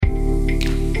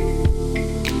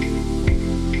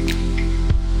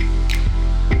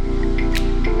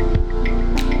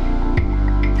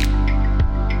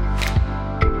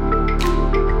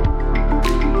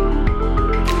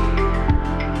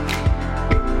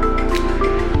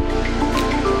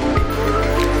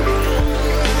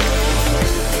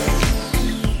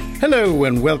Hello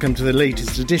and welcome to the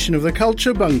latest edition of The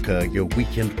Culture Bunker, your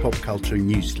weekend pop culture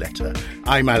newsletter.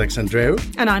 I'm Alex Andreu.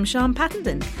 And I'm Sian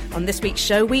Pattenden. On this week's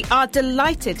show, we are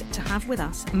delighted to have with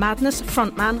us Madness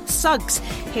frontman SUGGS,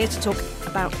 here to talk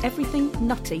about everything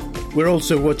nutty. We're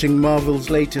also watching Marvel's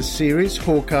latest series,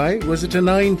 Hawkeye. Was it a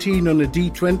 19 on a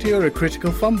D20 or a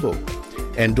critical fumble?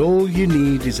 And all you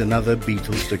need is another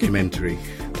Beatles documentary.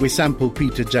 We sample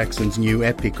Peter Jackson's new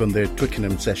epic on their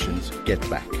Twickenham sessions, Get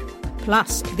Back.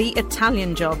 Plus, The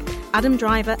Italian Job. Adam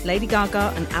Driver, Lady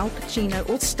Gaga and Al Pacino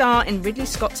all star in Ridley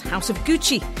Scott's House of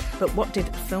Gucci. But what did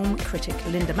film critic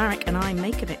Linda Marrick and I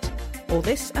make of it? All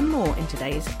this and more in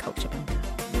today's Culture Bunker.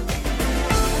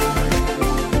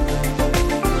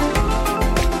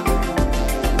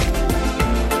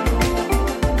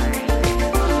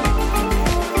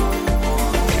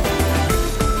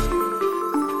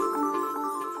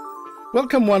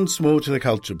 Welcome once more to the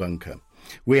Culture Bunker.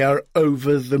 We are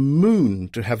over the moon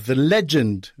to have the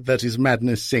legend that is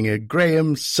Madness singer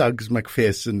Graham SUGGS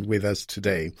McPherson with us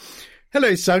today.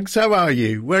 Hello, SUGGS. How are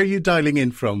you? Where are you dialing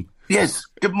in from? Yes,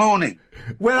 good morning.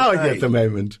 Where are you at the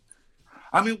moment?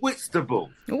 I'm in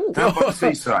Whitstable, Ooh. down by the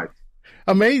seaside.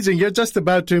 Amazing. You're just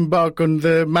about to embark on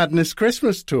the Madness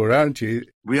Christmas tour, aren't you?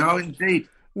 We are indeed.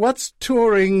 What's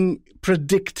touring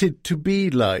predicted to be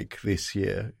like this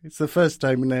year? It's the first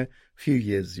time in a few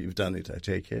years you've done it, I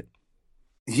take it.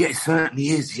 Yeah, it certainly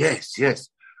is, yes.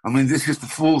 I mean, this is the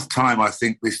fourth time I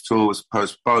think this tour was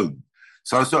postponed.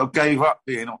 So I sort of gave up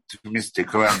being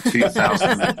optimistic around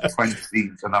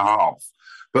 2020 and a half.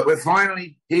 But we're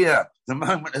finally here. The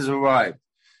moment has arrived.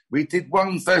 We did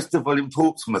one festival in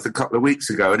Portsmouth a couple of weeks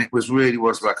ago, and it was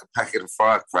like a packet of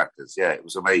firecrackers. Yeah, it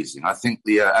was amazing. I think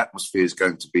the atmosphere is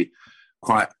going to be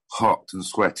quite hot and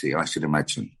sweaty, I should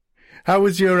imagine. How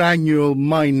was your annual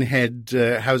Minehead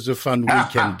House of Fun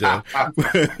weekend?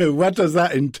 What does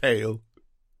that entail?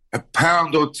 A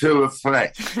pound or two of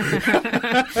flesh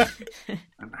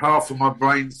and half of my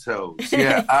brain cells.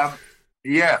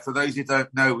 Yeah, for those who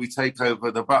don't know, we take over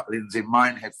the Butlins in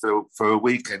Minehead for a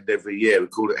weekend every year. We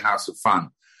call it House of Fun,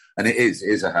 and it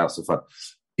is a house of fun.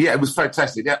 Yeah, it was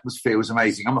fantastic. The atmosphere was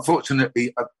amazing.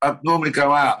 Unfortunately, I normally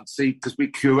go out and see, because we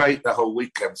curate the whole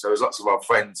weekend, so there's lots of our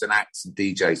friends and acts and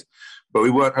DJs, but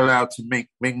we weren't allowed to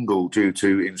mingle due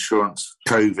to insurance,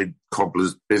 COVID,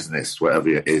 cobbler's business, whatever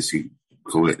it is you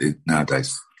call it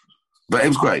nowadays. But it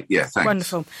was great, yeah, thanks.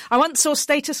 Wonderful. I once saw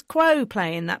Status Quo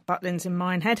playing that Butlins in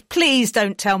Minehead. Please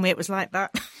don't tell me it was like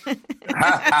that.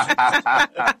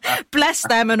 Bless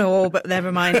them and all, but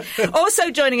never mind.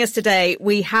 Also joining us today,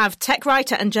 we have tech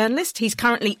writer and journalist. He's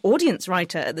currently audience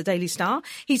writer at the Daily Star.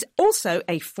 He's also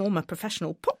a former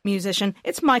professional pop musician.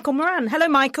 It's Michael Moran. Hello,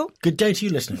 Michael. Good day to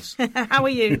you, listeners. How are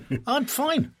you? I'm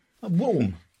fine. I'm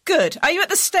warm. Good. Are you at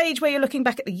the stage where you're looking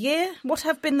back at the year? What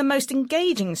have been the most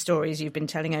engaging stories you've been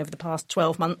telling over the past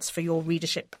 12 months for your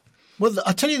readership? Well,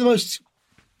 I'll tell you the most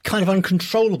kind of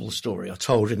uncontrollable story I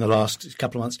told in the last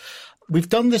couple of months. We've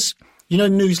done this,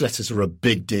 newsletters are a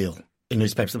big deal in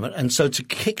newspapers. And so to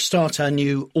kickstart our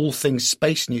new All Things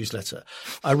Space newsletter,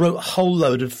 I wrote a whole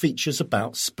load of features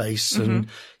about space and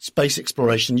space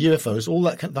exploration, UFOs, all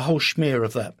that, the whole schmear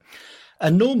of that.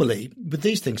 And normally, with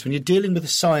these things, when you're dealing with a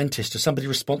scientist or somebody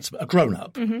responsible, a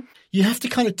grown-up, you have to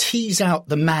kind of tease out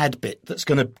the mad bit that's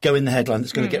going to go in the headline,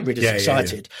 that's going to get readers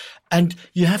excited. Yeah. And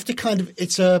you have to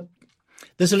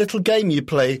there's a little game you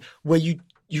play where you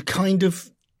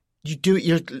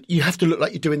have to look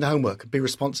like you're doing the homework and be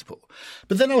responsible.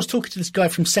 But then I was talking to this guy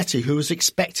from SETI who was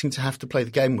expecting to have to play the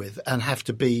game with and have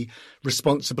to be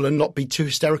responsible and not be too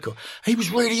hysterical. He was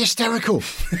really hysterical.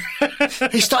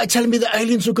 He started telling me that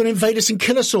aliens were going to invade us and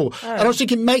kill us all. Oh. And I was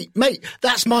thinking, mate,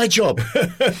 that's my job.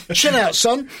 Chill out,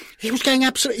 son. He was going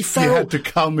absolutely feral. You had to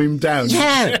calm him down.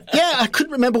 Yeah. I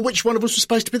couldn't remember which one of us was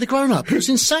supposed to be the grown-up. It was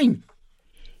insane.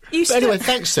 Anyway,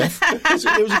 thanks, Seth.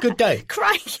 It was a good day.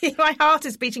 Crikey, my heart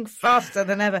is beating faster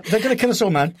than ever. They're going to kill us all,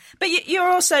 man. But you're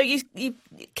also, you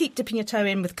keep dipping your toe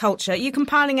in with culture. Are you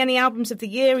compiling any albums of the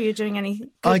year? Are you doing any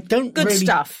good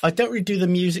stuff? I don't really do the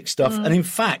music stuff. And in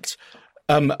fact,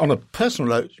 on a personal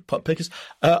note, Pop Pickers,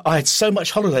 I had so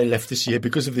much holiday left this year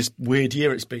because of this weird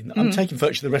year it's been. I'm taking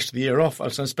virtually the rest of the year off.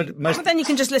 So I spent then you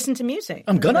can just listen to music.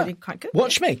 I'm going to. Really quite good.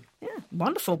 Watch me. Yeah,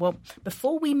 wonderful. Well,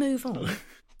 before we move on...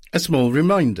 A small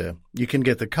reminder, you can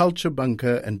get the Culture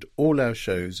Bunker and all our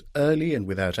shows early and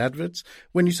without adverts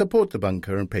when you support the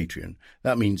Bunker on Patreon.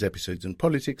 That means episodes on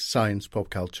politics, science, pop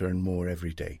culture and more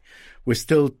every day. We're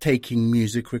still taking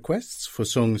music requests for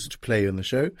songs to play on the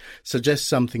show. Suggest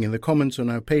something in the comments on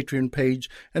our Patreon page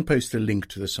and post a link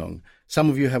to the song. Some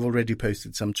of you have already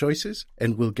posted some choices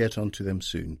and we'll get onto them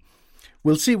soon.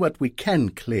 We'll see what we can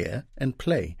clear and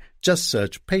play. Just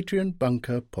search Patreon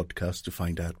Bunker Podcast to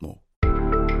find out more.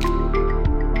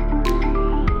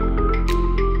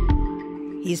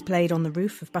 He's played on the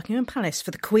roof of Buckingham Palace for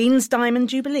the Queen's Diamond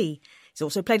Jubilee. He's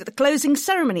also played at the closing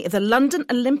ceremony of the London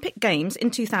Olympic Games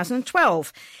in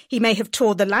 2012. He may have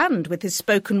toured the land with his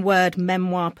spoken word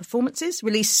memoir performances,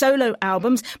 released solo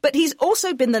albums, but he's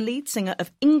also been the lead singer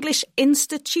of English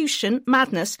institution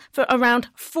Madness for around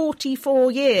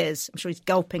 44 years. I'm sure he's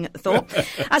gulping at the thought.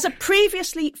 As a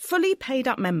previously fully paid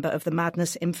up member of the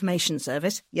Madness Information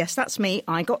Service, yes, that's me,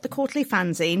 I got the quarterly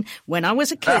fanzine when I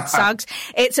was a kid, SUGGS.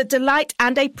 It's a delight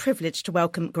and a privilege to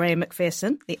welcome Graham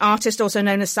McPherson, the artist also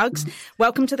known as SUGGS.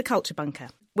 Welcome to the Culture Bunker.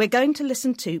 We're going to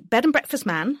listen to Bed and Breakfast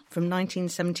Man from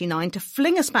 1979 to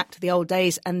fling us back to the old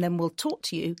days, and then we'll talk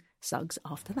to you, SUGGS,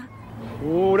 after that.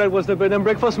 Oh, that was the Bed and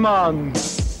Breakfast Man.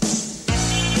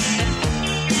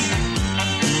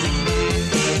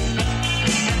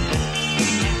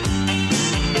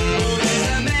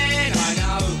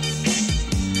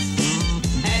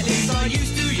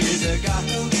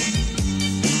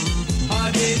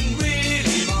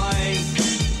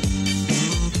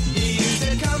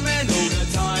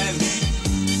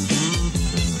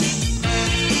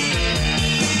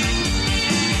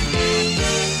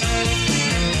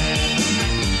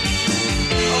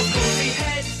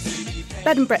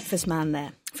 Bed and Breakfast Man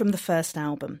there, from the first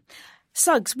album.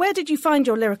 SUGGS, where did you find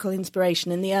your lyrical inspiration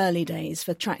in the early days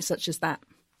for tracks such as that?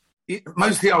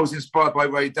 Mostly I was inspired by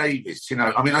Ray Davies, you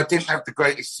know. I mean, I didn't have the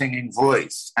greatest singing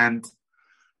voice, and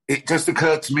it just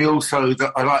occurred to me also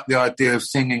that I like the idea of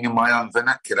singing in my own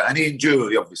vernacular. And Ian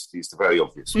Jury, obviously, is the very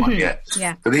obvious one,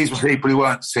 yeah. But these were people who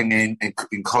weren't singing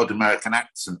in cod American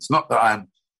accents. Not that I'm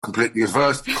completely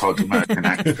averse to cod American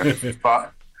accents,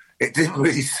 but it didn't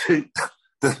really suit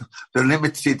the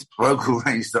limited vocal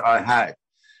range that I had.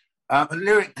 And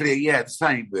lyrically, yeah, the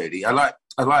same, really. I like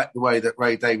the way that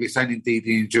Ray Davies and indeed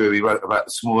Ian Jury wrote about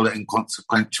the smaller,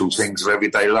 inconsequential things of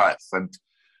everyday life and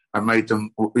made them,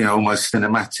 you know, almost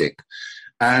cinematic.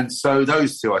 And so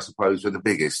those two, I suppose, were the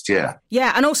biggest, yeah.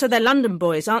 Yeah, and also they're London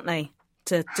boys, aren't they,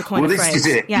 to coin a phrase? Well, this is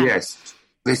it, yeah. Yes.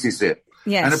 This is it.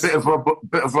 Yes. And a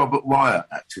bit of Robert Wyatt,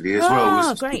 actually, as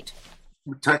well. Oh, great.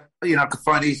 You know, I could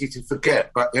find easy to forget,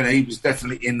 but, you know, he was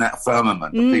definitely in that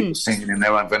firmament of people singing in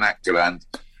their own vernacular and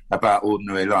about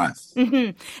ordinary life.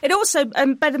 Mm-hmm. It also,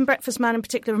 Bed and Breakfast Man in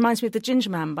particular, reminds me of The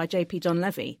Ginger Man by J.P. John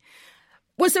Levy.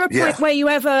 Was there a point where you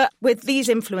ever, with these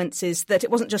influences, that it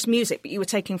wasn't just music, but you were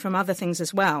taking from other things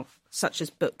as well, such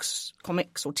as books,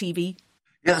 comics or TV?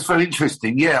 Yeah, that's very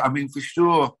interesting. Yeah, I mean, for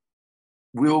sure,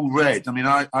 we all read. I mean,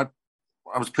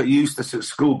 I was pretty useless at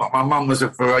school, but my mum was a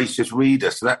voracious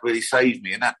reader, so that really saved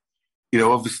me. And that, you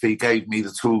know, obviously gave me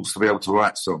the tools to be able to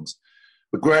write songs.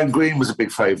 But Graham Greene was a big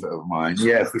favourite of mine.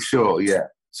 Yeah, for sure, yeah.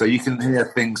 So you can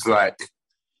hear things like,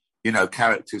 you know,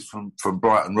 characters from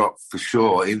Brighton Rock, for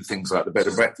sure, in things like The Bed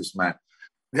and Breakfast Man.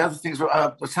 The other things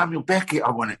were Samuel Beckett,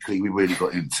 ironically, we really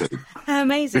got into.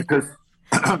 Amazing. Because,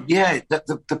 yeah,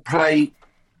 the play,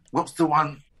 what's the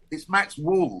one? It's Max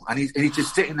Wall, and he's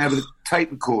just sitting there with a tape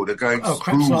recorder going... Oh,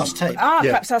 Craps Last Tape.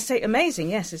 Craps Last Tape, amazing,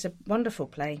 yes, it's a wonderful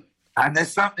play. And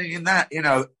there's something in that, you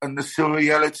know, and the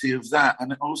surreality of that.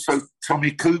 And also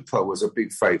Tommy Cooper was a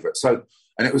big favourite. So,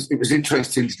 and it was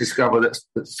interesting to discover that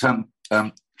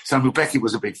Samuel Beckett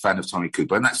was a big fan of Tommy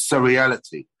Cooper, and that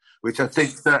surreality, which I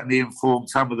think certainly informed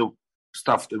some of the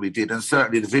stuff that we did, and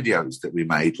certainly the videos that we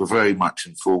made were very much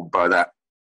informed by that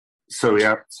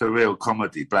surreal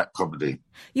comedy, black comedy.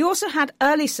 You also had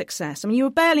early success. I mean, you were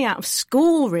barely out of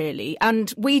school, really.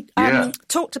 And we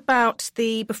talked about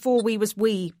the Before We Was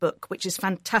We book, which is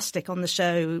fantastic, on the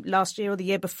show last year or the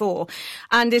year before.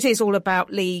 And it is all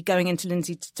about Lee going into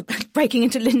breaking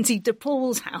into Lindsay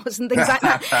DePaul's house and things like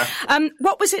that.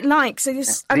 What was it like? So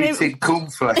eating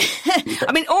cornflakes.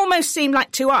 I mean, almost seemed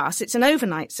like to us it's an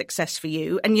overnight success for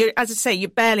you. And you, as I say, you're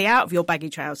barely out of your baggy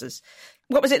trousers.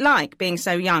 What was it like being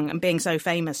so young and being so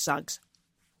famous, SUGGS?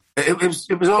 It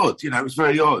was odd, you know, it was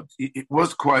very odd. It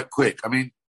was quite quick. I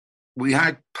mean, we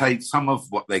had paid some of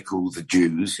what they call the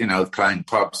dues, you know, playing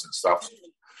pubs and stuff.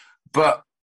 But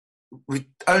we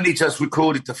only just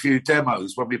recorded a few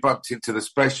demos when we bumped into the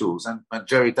specials. And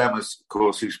Jerry Dammers, of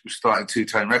course, who's starting Two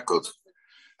Tone Records,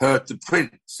 heard the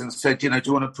Prince and said, you know,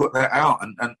 do you want to put that out?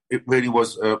 And it really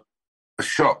was a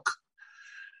shock.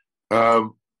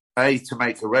 A, to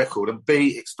make a record, and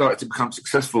B, it started to become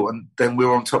successful, and then we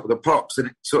were on top of the pops, and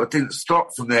it sort of didn't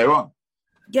stop from there on.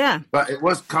 Yeah. But it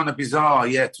was kind of bizarre,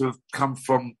 to have come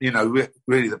from, you know,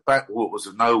 really the backwaters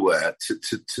of nowhere to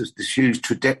this huge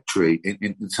trajectory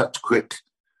in such quick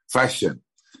fashion.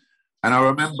 And I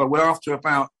remember, after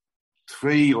about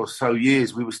 3 or so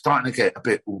years, we were starting to get a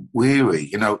bit weary,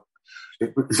 you know.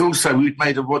 It was also, we'd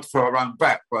made a rod for our own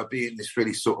back by being this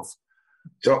really sort of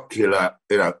jocular,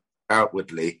 you know,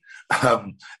 outwardly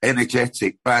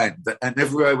energetic band. And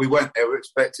everywhere we went, they were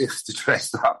expecting us to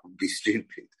dress up and be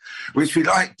stupid, which we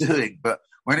like doing, but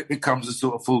when it becomes a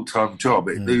sort of full-time job,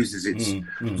 it loses its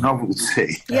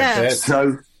novelty. Yeah.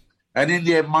 So, and in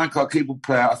the end, Mike, our keyboard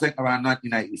player, I think around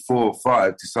 1984 or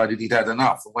 5, decided he'd had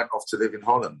enough and went off to live in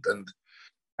Holland.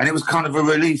 And it was kind of a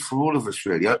relief for all of us,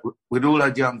 really. We'd all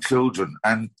had young children,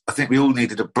 and I think we all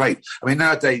needed a break. I mean,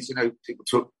 nowadays, you know, people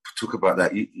talk about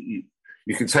that.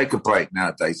 You can take a break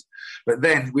nowadays. But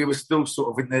then we were still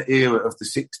sort of in the era of the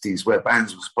 60s where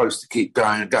bands were supposed to keep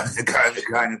going and going and going and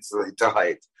going until they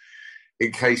died,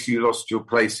 in case you lost your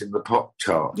place in the pop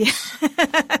chart. Yeah,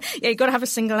 yeah, you've got to have a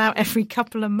single out every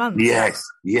couple of months. Yes,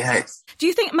 yes. Do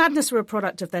you think Madness were a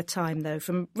product of their time, though?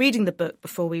 From reading the book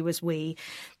Before We Was We,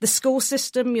 the school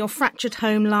system, your fractured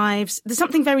home lives, there's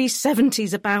something very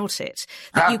 70s about it,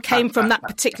 that you came from that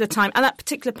particular time and that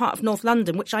particular part of North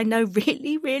London, which I know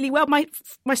really, really well. My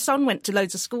son went to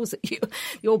loads of schools that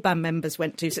your band members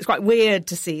went to, so it's quite weird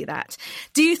to see that.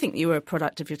 Do you think you were a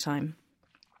product of your time?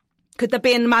 Could there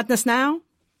be in Madness now?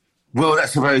 Well,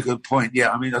 that's a very good point.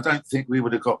 Yeah, I mean, I don't think we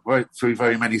would have got through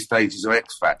very many stages of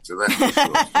X Factor. That's for sure.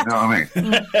 You know what I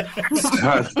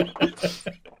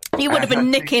mean? You would have been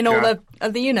nicking all the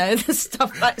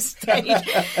stuff backstage,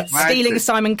 stealing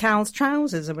Simon Cowell's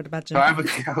trousers, I would imagine. Simon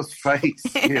Cowell's face.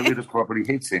 Yeah, we'd have probably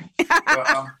hit him.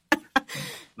 But,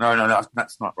 no,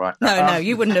 that's not right. No,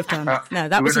 you wouldn't have done. No,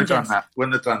 that wasn't done that.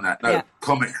 Wouldn't have done that. No, yeah.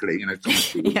 Comically,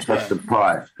 we trust the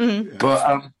pie.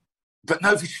 Mm-hmm. But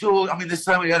no, for sure. I mean, there's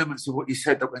so many elements of what you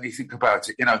said that when you think about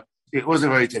it, you know, it was a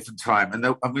very different time.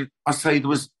 And I say there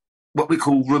was what we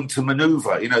call room to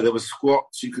manoeuvre. You know, there were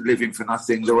squats you could live in for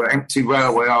nothing. There were empty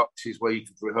railway arches where you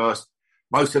could rehearse.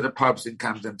 Most of the pubs in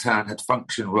Camden Town had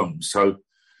function rooms, so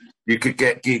you could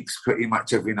get gigs pretty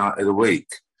much every night of the week.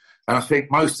 And I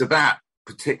think most of that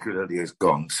particularly has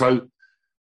gone. So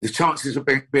the chances of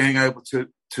being able to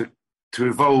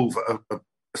evolve a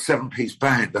 7-piece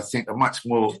band, I think, are much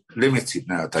more limited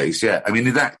nowadays. Yeah, I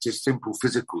mean, that's just simple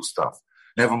physical stuff.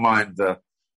 Never mind the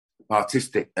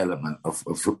artistic element of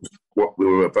what we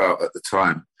were about at the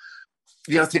time.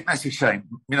 Yeah, I think that's a shame.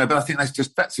 You know, but I think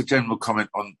that's a general comment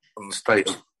on the state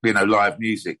of, you know, live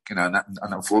music. You know, and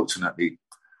unfortunately,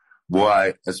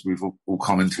 why, as we've all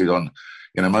commented on,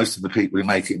 you know, most of the people who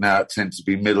make it now tend to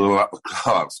be middle or upper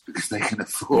class because they can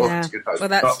afford, you know,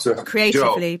 that's not to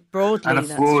creatively, broadly, and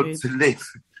afford to live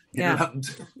in London.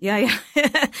 Yeah.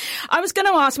 I was going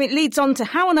to ask, I mean, it leads on to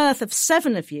how on earth have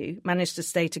 7 of you managed to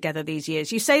stay together these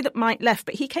years? You say that Mike left,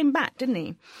 but he came back, didn't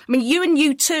he? I mean, you and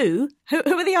U2, who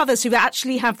are the others who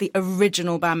actually have the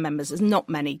original band members? There's not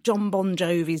many. John Bon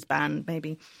Jovi's band,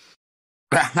 maybe.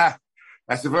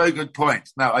 That's a very good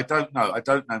point. No, I don't know. I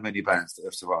don't know many bands that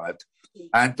have survived.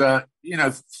 And, you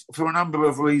know, for a number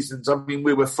of reasons, I mean,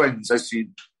 we were friends, as you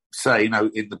say, you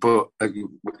know, in the book,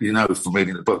 you know, from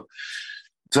reading the book.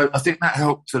 So I think that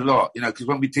helped a lot, you know, because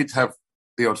when we did have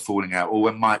the odd falling out or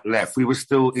when Mike left, we were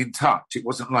still in touch. It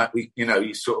wasn't like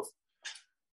you sort of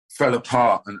fell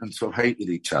apart and sort of hated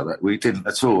each other. We didn't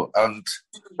at all. And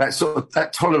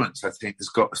that tolerance, I think, has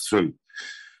got us through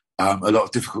a lot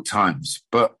of difficult times.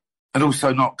 And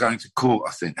also not going to court,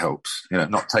 I think, helps. You know,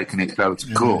 not taking it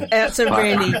to court. It's a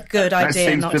really good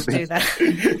idea not to do that.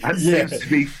 That seems to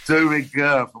be de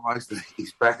rigueur for most of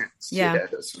these bands. Yeah,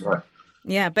 that's right.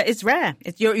 Yeah, but it's rare.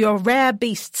 You're rare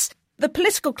beasts. The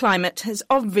political climate has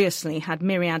obviously had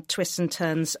myriad twists and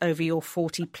turns over your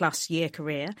 40-plus year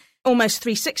career. Almost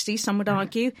 360, some would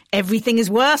argue. Everything is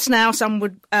worse now, some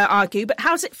would argue. But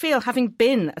how does it feel having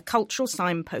been a cultural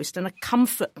signpost and a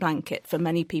comfort blanket for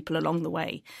many people along the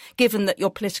way, given that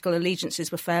your political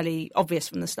allegiances were fairly obvious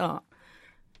from the start?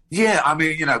 Yeah, I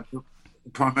mean, you know,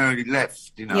 primarily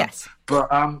left, you know. Yes. But,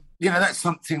 you know, that's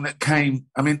something that came,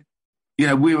 I mean, you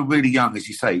know, we were really young, as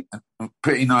you say, and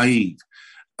pretty naive.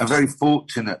 I'm very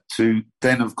fortunate to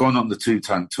then have gone on the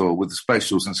 2-Tone tour with the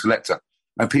Specials and Selector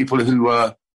and people who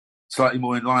were slightly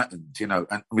more enlightened, you know,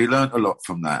 and we learned a lot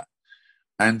from that.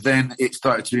 And then it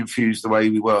started to infuse the way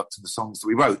we worked and the songs that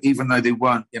we wrote, even though they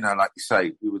weren't, you know, like you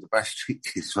say, we were the Bash Street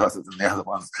Kids rather than the other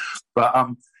ones. But,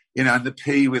 you know, and the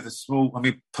P with a small, I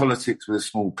mean, politics with a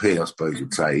small P, I suppose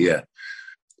you'd say, yeah.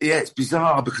 Yeah, it's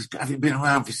bizarre because having been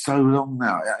around for so long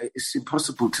now, it's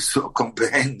impossible to sort of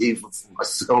comprehend even for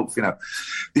myself, you know.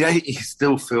 The 80s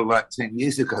still feel like 10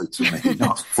 years ago to me,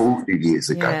 not 40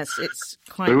 years ago. Yes, it's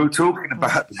quite... We were talking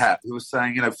about that. We were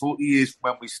saying, you know, 40 years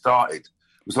when we started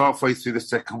was halfway through the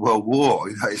Second World War.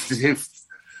 You know, it's as if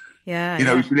Yeah. You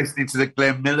know, we'd be listening to the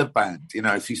Glenn Miller Band, you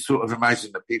know, if you sort of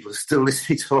imagine that people are still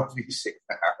listening to our music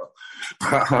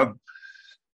now.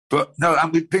 But no,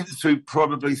 and we've been through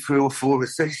probably 3 or 4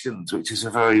 recessions, which is a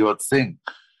very odd thing.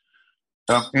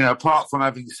 You know, apart from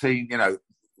having seen, you know,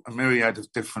 a myriad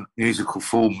of different musical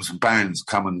forms and bands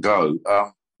come and go,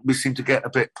 we seem to get a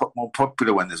bit more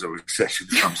popular when there's a recession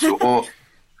of some sort, or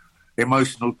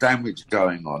emotional damage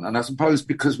going on. And I suppose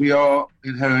because we are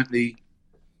inherently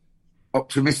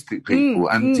optimistic people,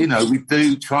 and, you know, we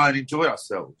do try and enjoy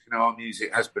ourselves. You know, our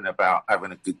music has been about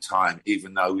having a good time,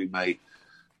 even though we may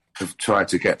have tried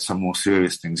to get some more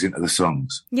serious things into the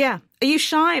songs. Yeah. Are you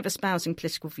shy of espousing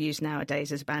political views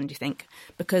nowadays as a band, do you think?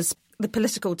 Because the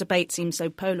political debate seems so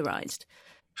polarised.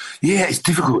 Yeah, it's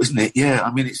difficult, isn't it? Yeah,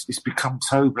 I mean, it's become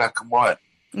so black and white.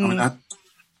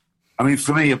 I mean,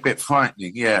 for me, a bit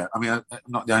frightening, yeah. I mean, I'm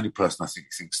not the only person I think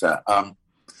thinks that.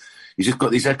 You just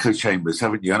got these echo chambers,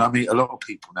 haven't you? And I meet a lot of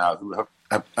people now who have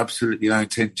absolutely no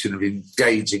intention of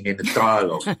engaging in a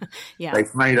dialogue. Yeah.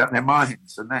 They've made up their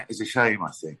minds, and that is a shame,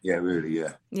 I think. Yeah, really,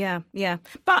 yeah. Yeah, yeah.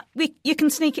 But you can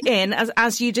sneak it in,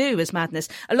 as you do as Madness.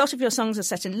 A lot of your songs are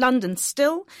set in London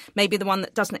still, maybe the one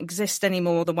that doesn't exist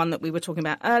anymore, the one that we were talking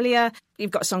about earlier.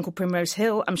 You've got a song called Primrose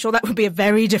Hill. I'm sure that would be a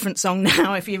very different song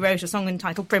now if you wrote a song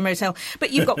entitled Primrose Hill.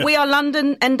 But you've got We Are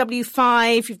London,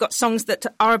 NW5. You've got songs that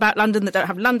are about London that don't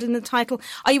have London in the title.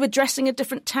 Are you addressing a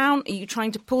different town? Are you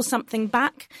trying to pull something back?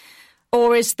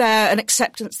 Or is there an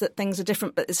acceptance that things are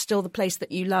different, but it's still the place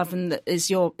that you love and that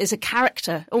is a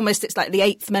character? Almost it's like the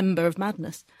 8th member of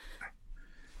Madness.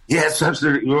 Yeah, that's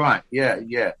absolutely right. Yeah,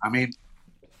 yeah. I mean,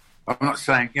 I'm not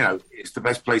saying, you know, it's the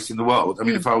best place in the world. I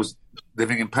mean, if I was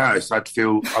living in Paris, I'd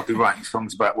be writing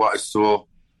songs about what I saw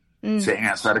sitting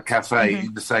outside a cafe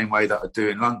in the same way that I do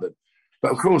in London.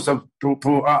 But of course, I've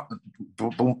brought up,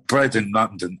 bred in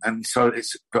London, and so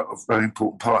it's got a very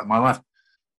important part in my life.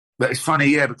 But it's funny,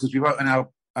 yeah, because we wrote an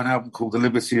album called The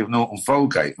Liberty of Norton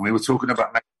Folgate, and we were talking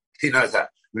about,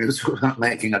 we were talking about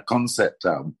making a concept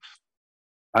album.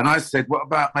 And I said, what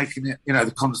about making it, you know,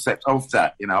 the concept of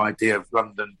that, you know, idea of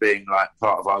London being like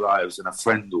part of our lives and a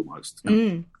friend almost.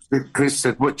 And Chris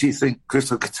said, what do you think, Chris,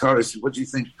 the guitarist, what do you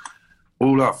think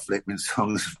all our flipping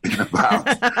songs have been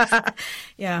about?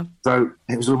 Yeah. So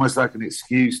it was almost like an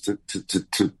excuse to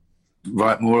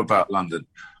write more about London.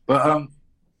 But,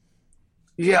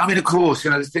 yeah, I mean, of course, you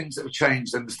know, there's things that have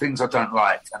changed and there's things I don't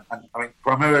like. And I mean,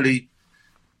 primarily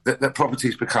that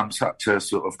property's become such a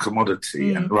sort of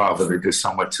commodity and rather than just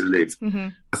somewhere to live.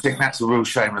 I think that's a real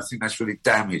shame. I think that's really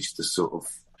damaged the sort of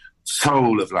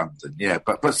soul of London, yeah.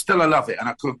 But still I love it and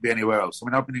I couldn't be anywhere else. I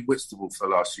mean, I've been in Whitstable for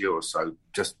the last year or so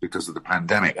just because of the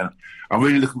pandemic. And I'm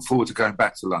really looking forward to going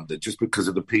back to London just because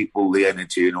of the people, the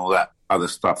energy and all that other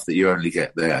stuff that you only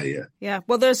get there, yeah. Yeah,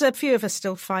 well, there's a few of us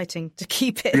still fighting to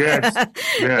keep it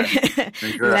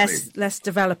less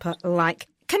developer-like.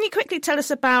 Can you quickly tell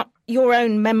us about your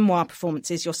own memoir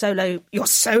performances, your solo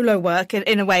work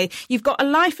in a way? You've got a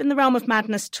Life in the Realm of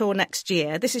Madness tour next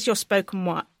year. This is your spoken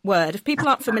word. If people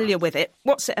aren't familiar with it,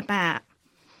 what's it about?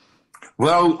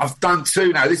 Well, I've done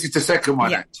 2 now. This is the second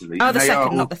one, actually. Oh, the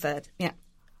second, not the third. Yeah.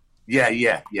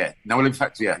 Yeah. No, well, in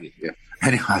fact, yeah.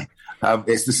 Anyway,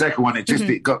 it's the second one.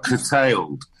 It got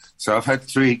curtailed. So I've had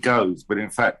 3 goes, but in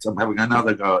fact, I'm having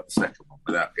another go at the second one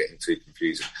without getting too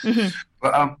confusing.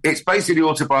 But it's basically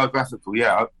autobiographical,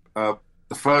 yeah.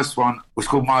 The first one was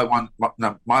called My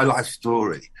Life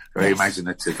Story, very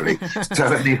imaginatively. So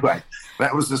anyway,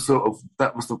 that was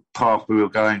the path we were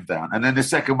going down. And then the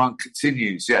second one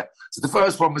continues, yeah. So the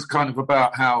first one was kind of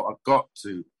about how I got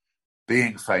to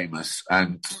being famous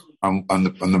and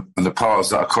the paths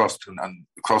that I crossed and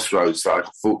the crossroads that I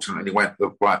fortunately went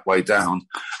the right way down.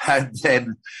 And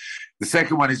then the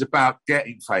second one is about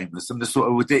getting famous and the sort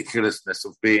of ridiculousness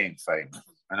of being famous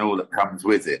and all that comes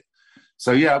with it.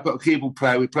 So, yeah, I've got a keyboard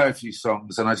player. We play a few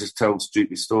songs and I just tell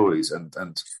stupid stories and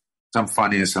some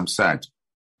funny and some sad.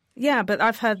 Yeah, but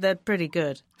I've heard they're pretty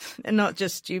good and not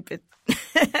just stupid.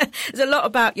 There's a lot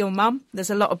about your mum. There's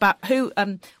a lot about who,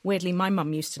 weirdly, my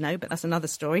mum used to know, but that's another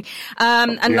story.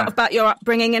 And a lot about your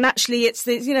upbringing. And actually, it's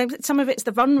some of it's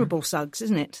the vulnerable SUGGS,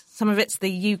 isn't it? Some of it's the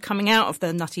you coming out of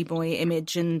the nutty boy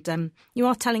image, and you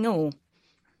are telling all.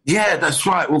 Yeah, that's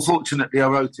right. Well, fortunately, I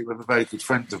wrote it with a very good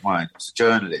friend of mine, who's a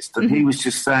journalist, and he was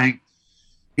just saying,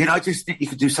 I just think you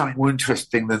could do something more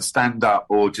interesting than stand up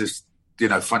or just,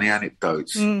 funny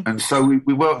anecdotes. And so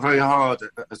we worked very hard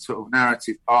at a sort of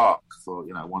narrative arc, for,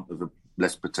 want of a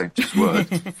less pretentious word.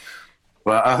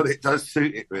 But it does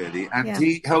suit it, really. And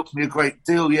he helped me a great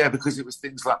deal, because it was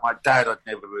things like my dad I'd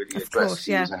never really addressed.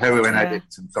 He was a heroin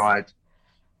addict and died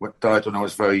died when I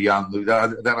was very young.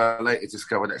 Then I later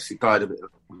discovered actually died a bit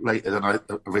later than I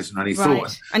originally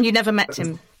thought. And you never met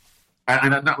him.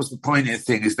 And that was the poignant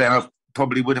thing, is then I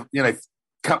probably would have, a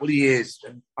couple of years,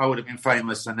 and I would have been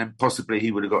famous, and then possibly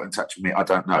he would have got in touch with me. I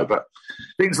don't know, but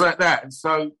things like that. And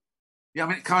so,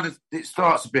 it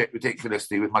starts a bit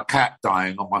ridiculously with my cat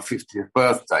dying on my 50th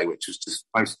birthday, which was just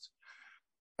the most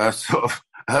sort of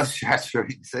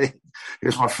earth-shattering thing. It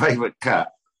was my favourite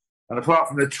cat. And apart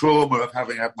from the trauma of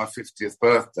having had my 50th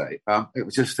birthday, it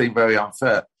would just seem very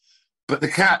unfair. But the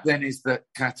cat then is the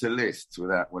catalyst,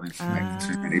 without wanting to make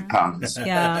too many puns,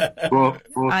 for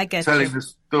telling the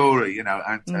story, and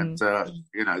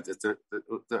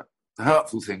the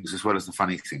hurtful things as well as the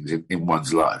funny things in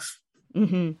one's life.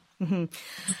 Mm-hmm. Mm-hmm.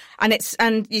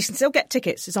 And you can still get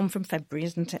tickets. It's on from February,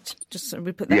 isn't it? Just so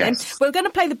we put that in. We're going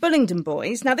to play the Bullingdon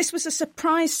Boys. Now, this was a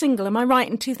surprise single, am I right,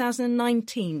 in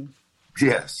 2019?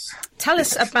 Yes. Tell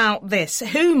us about this.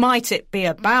 Who might it be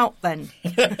about then?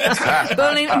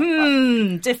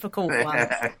 Difficult one.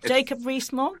 Jacob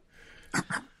Rees-Mogg?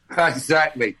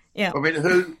 Exactly. Yeah. I mean,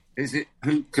 who is it?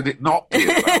 Who could it not be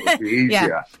about? It would be easier.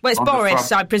 Yeah. Well, it's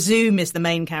Boris, I presume, is the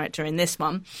main character in this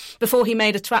one. Before he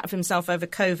made a twat of himself over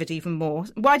COVID even more.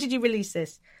 Why did you release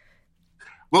this?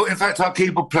 Well, in fact, our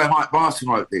keyboard player Mike Barton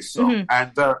wrote this song,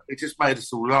 and it just made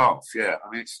us all laugh. Yeah, I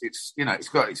mean, it's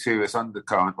got a serious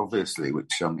undercurrent, obviously,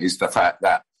 which is the fact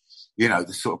that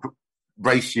the sort of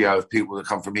ratio of people that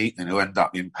come from Eton who end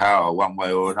up in power one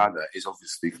way or another is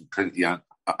obviously completely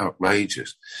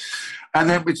outrageous. And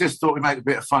then we just thought we'd make a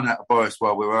bit of fun out of Boris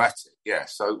while we were at it. Yeah,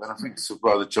 and I think it's a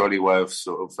rather jolly way of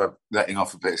sort of letting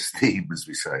off a bit of steam, as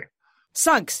we say.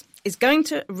 SUGGS is going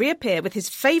to reappear with his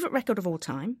favourite record of all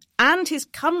time and his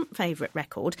current favourite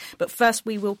record. But first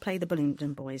we will play the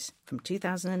Bullingdon Boys from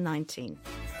 2019.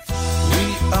 We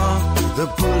are the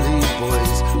Bully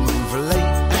Boys. Move late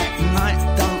at night,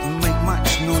 don't make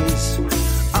much noise.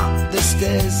 Up the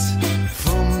stairs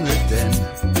from the den,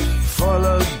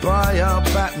 followed by our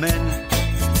Batmen.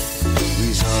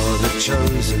 These are the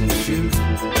chosen few,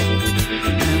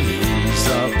 and these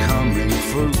are coming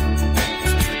through.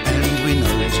 We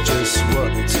know it's just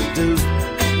what to do.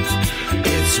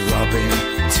 It's robbing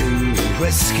to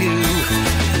rescue.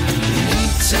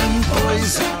 Eton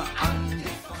boys are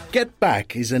Get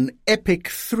Back is an epic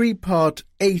 3-part,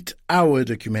 8-hour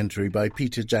documentary by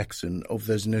Peter Jackson of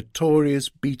those notorious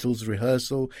Beatles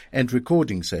rehearsal and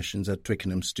recording sessions at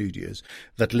Twickenham Studios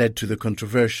that led to the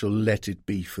controversial Let It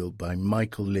Be film by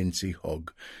Michael Lindsay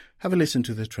Hogg. Have a listen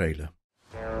to the trailer.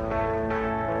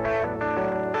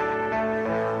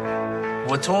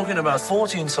 We're talking about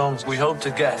 14 songs we hope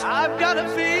to get. I've got a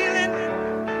feeling.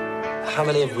 How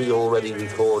many have we already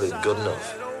recorded good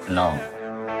enough? None.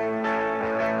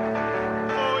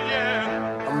 Oh,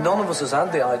 yeah. None of us has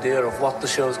had the idea of what the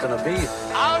show's going to be.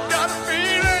 I've got a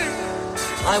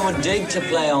feeling. I would dig to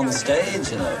play on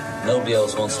stage, Nobody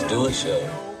else wants to do a show.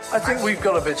 I think we've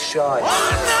got a bit shy.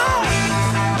 Oh, no.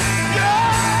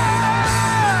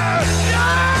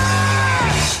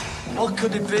 What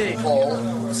could it be,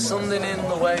 Paul? Something in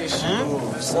the way she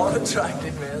moves. What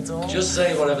attracted me at all? Just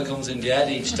say whatever comes into your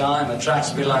head each time.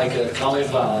 Attracts me like a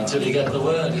cauliflower until you get the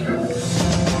word,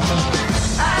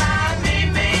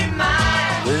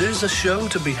 There is a show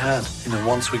to be had,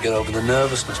 once we get over the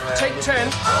nervousness. Take 10.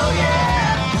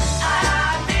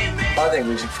 I think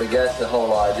we should forget the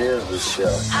whole idea of this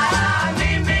show.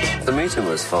 The meeting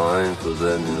was fine, but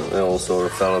then it all sort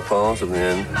of fell apart in the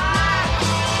end.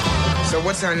 So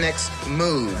what's our next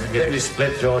move? Get this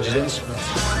split George's instrument.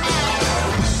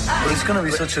 But it's going to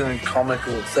be such a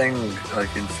comical thing,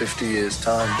 like in 50 years'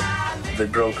 time. They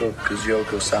broke up because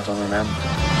Yoko sat on an M.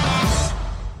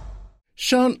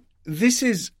 Sean, this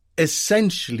is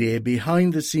essentially a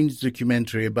behind-the-scenes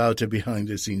documentary about a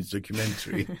behind-the-scenes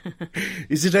documentary.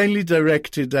 Is it only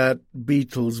directed at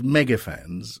Beatles mega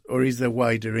fans, or is there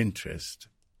wider interest?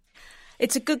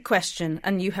 It's a good question,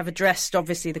 and you have addressed,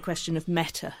 obviously, the question of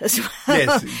meta as well.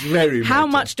 Yes, it's very meta. How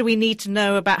much do we need to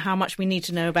know about how much we need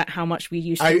to know about how much we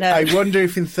used to know? I wonder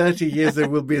if in 30 years there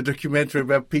will be a documentary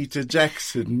about Peter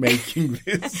Jackson making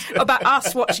this. About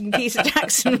us watching Peter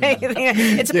Jackson making it.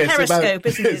 It's a periscope,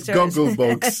 isn't it? It's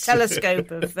Gogglebox. A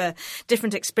telescope of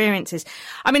different experiences.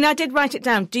 I mean, I did write it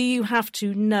down. Do you have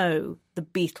to know the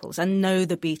Beatles and know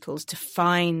the Beatles to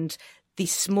find the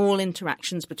small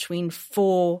interactions between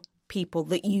four people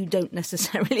that you don't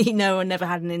necessarily know or never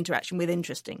had an interaction with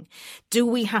interesting? Do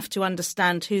we have to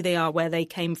understand who they are, where they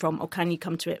came from, or can you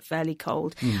come to it fairly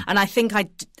cold? And I think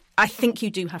you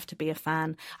do have to be a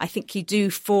fan. I think you do,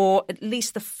 for at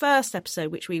least the first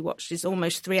episode, which we watched, is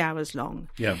almost 3 hours long.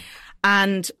 Yeah.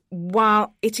 And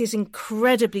while it is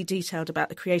incredibly detailed about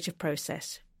the creative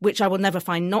process, which I will never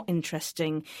find not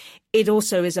interesting, it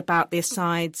also is about the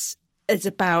asides. It's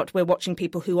about we're watching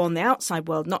people who on the outside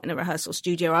world, not in a rehearsal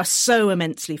studio, are so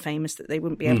immensely famous that they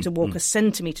wouldn't be able to walk a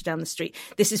centimetre down the street.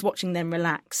 This is watching them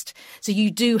relaxed. So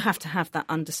you do have to have that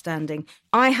understanding.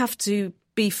 I have to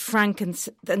be frank and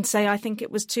say I think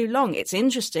it was too long. It's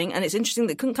interesting, and it's interesting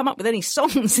they couldn't come up with any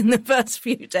songs in the first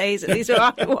few days. At least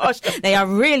I watched. They are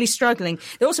really struggling.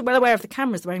 They're also well aware of the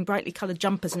cameras. They're wearing brightly coloured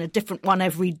jumpers and a different one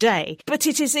every day. But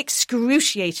it is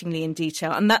excruciatingly in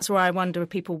detail, and that's where I wonder if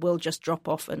people will just drop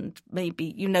off and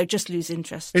maybe, just lose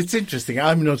interest. It's interesting.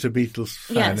 I'm not a Beatles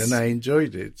fan, and I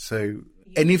enjoyed it. So,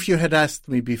 and if you had asked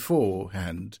me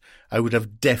beforehand, I would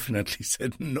have definitely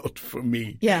said not for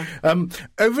me. Yeah.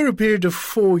 Over a period of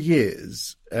 4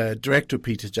 years, director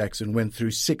Peter Jackson went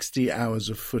through 60 hours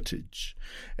of footage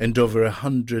and over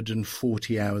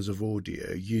 140 hours of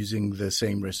audio using the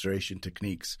same restoration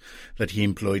techniques that he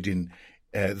employed in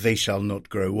They Shall Not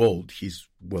Grow Old, his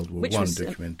World War I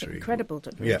documentary. Incredible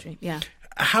documentary, yeah.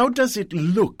 How does it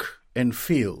look and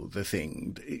feel, the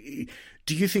thing?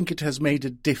 Do you think it has made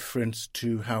a difference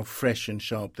to how fresh and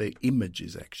sharp the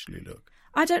images actually look?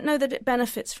 I don't know that it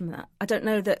benefits from that. I don't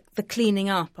know that the cleaning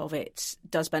up of it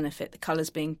does benefit. The colours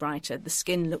being brighter, the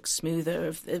skin looks smoother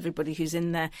of everybody who's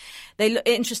in there. They look,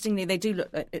 interestingly, they do look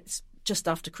like it's just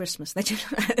after Christmas. They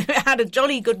had a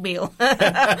jolly good meal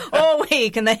all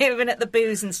week, and they've been at the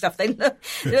booze and stuff. They look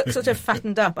sort of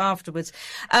fattened up afterwards.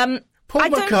 Paul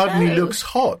McCartney looks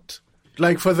hot.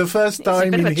 Like, for the first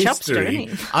time in history,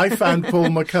 I found Paul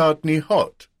McCartney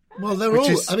hot. Well, they're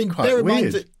all, I mean, bear in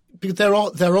mind that because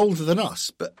they're older than us,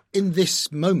 but in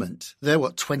this moment, they're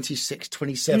 26,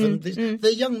 27.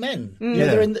 They're young men.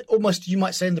 They're in almost, you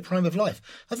might say, in the prime of life.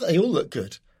 I think they all look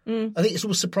good. I think it's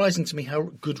always surprising to me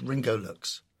how good Ringo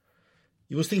looks.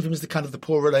 You always think of him as the kind of the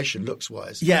poor relation,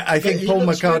 looks-wise. Yeah, I think Paul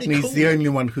McCartney really cool. is the only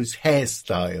one whose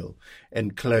hairstyle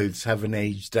and clothes haven't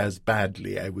aged as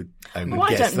badly, I would guess.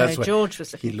 I don't know. George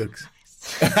was he looks.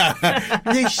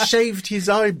 He shaved his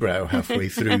eyebrow halfway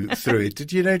through it.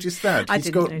 Did you notice that? He's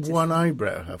got one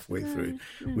eyebrow halfway through,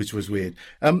 which was weird.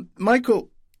 Michael,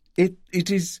 it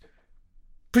is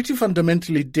pretty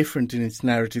fundamentally different in its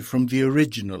narrative from the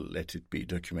original Let It Be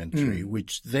documentary,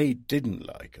 which they didn't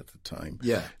like at the time.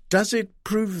 Yeah. Does it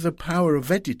prove the power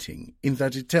of editing in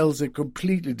that it tells a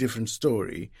completely different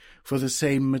story for the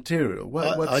same material?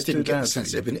 I didn't get the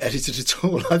sense it had been edited at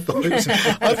all. I thought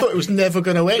it was never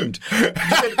going to end.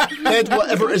 They had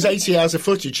whatever it is, 80 hours of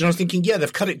footage, and I was thinking, yeah,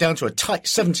 they've cut it down to a tight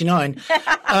 79.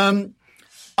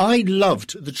 I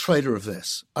loved the trailer of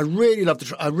this. I really loved the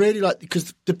trailer. I really liked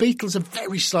because the Beatles are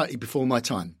very slightly before my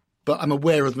time, but I'm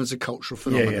aware of them as a cultural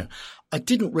phenomenon. Yeah. I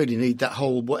didn't really need that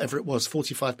whole, whatever it was,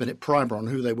 45-minute primer on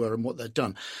who they were and what they'd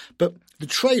done. But the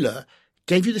trailer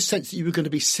gave you the sense that you were going to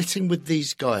be sitting with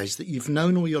these guys that you've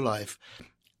known all your life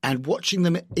and watching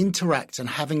them interact and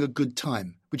having a good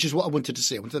time, which is what I wanted to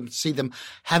see. I wanted to see them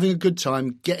having a good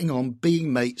time, getting on,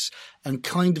 being mates, and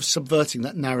kind of subverting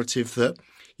that narrative that,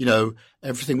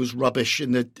 everything was rubbish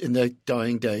in their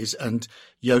dying days and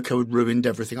Yoko had ruined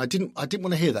everything. I didn't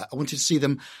want to hear that. I wanted to see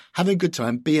them having a good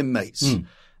time, being mates.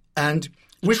 And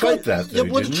we got that, though,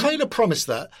 the trailer promised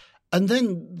that. And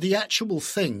then the actual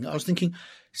thing, I was thinking,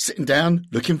 sitting down,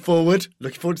 looking forward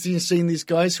to seeing these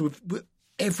guys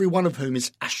every one of whom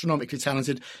is astronomically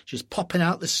talented, just popping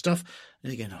out this stuff.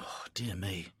 And you're going, oh, dear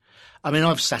me. I mean,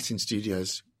 I've sat in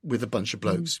studios with a bunch of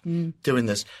blokes doing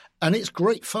this, and it's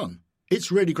great fun. It's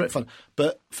really great fun.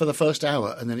 But for the first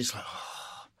hour, and then it's like,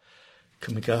 oh,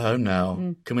 can we go home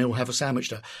now? Can we all have a sandwich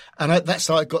now? And that's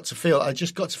how I got to feel. I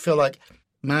just got to feel like,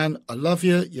 man, I love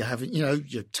you. You're having,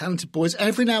 you're talented boys.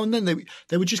 Every now and then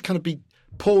they would just kind of be,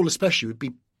 Paul especially, would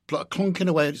be like clonking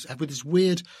away with this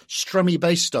weird strummy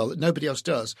bass style that nobody else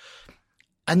does.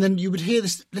 And then you would hear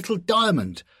this little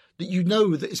diamond that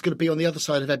that is going to be on the other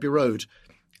side of Abbey Road.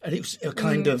 And it was a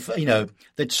kind of,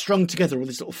 they'd strung together all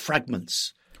these little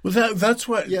fragments. Well, that's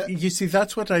what you see.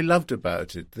 That's what I loved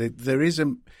about it. There's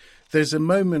a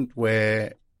moment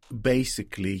where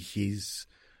basically he's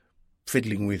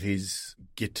fiddling with his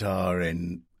guitar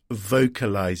and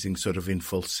vocalizing sort of in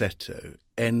falsetto,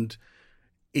 and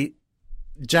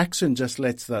Jackson just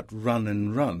lets that run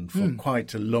and run for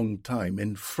quite a long time,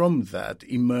 and from that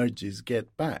emerges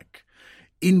Get Back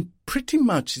in pretty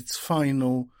much its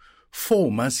final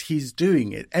form as he's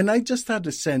doing it. And I just had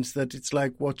a sense that it's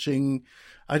like watching,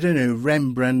 I don't know,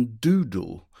 Rembrandt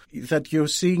doodle, that you're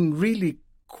seeing really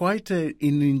quite an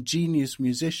ingenious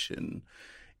musician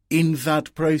in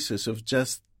that process of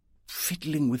just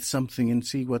fiddling with something and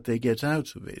see what they get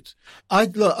out of it.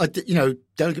 Don't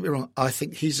get me wrong. I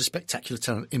think he's a spectacular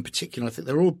talent. In particular, I think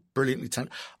they're all brilliantly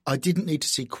talented. I didn't need to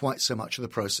see quite so much of the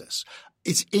process.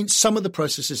 It's in some of the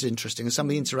process is interesting and some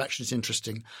of the interaction is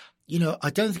interesting. I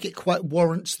don't think it quite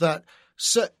warrants that.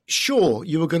 So, sure,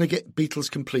 you were going to get Beatles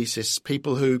completists,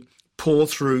 people who pour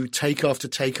through take after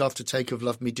take after take of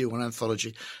Love Me Do, an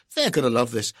anthology. They're going to love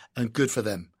this, and good for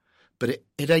them. But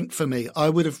it ain't for me. I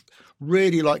would have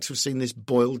really liked to have seen this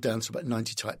boiled down to about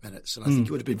 90 type minutes, and I think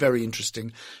it would have been very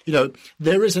interesting.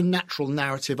 There is a natural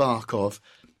narrative arc of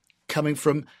coming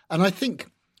from, and I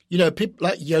think, people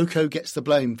like Yoko gets the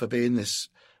blame for being this.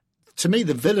 To me,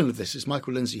 the villain of this is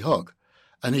Michael Lindsay Hogg.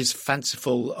 And his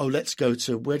fanciful, let's go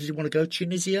to, where did you want to go?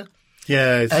 Tunisia?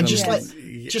 Yeah. And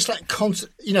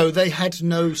they had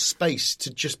no space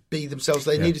to just be themselves.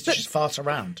 They needed to just fart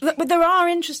around. But there are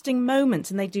interesting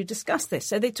moments, and they do discuss this.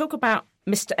 So they talk about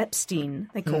Mr. Epstein,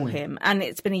 they call him, and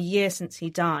it's been a year since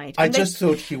he died. I just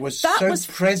thought he was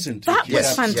present. That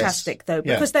was fantastic, though,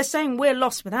 because they're saying we're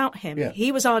lost without him. Yeah.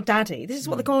 He was our daddy. This is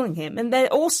what they're calling him. And they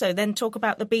also then talk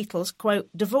about the Beatles, quote,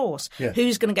 divorce. Yeah.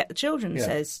 Who's going to get the children,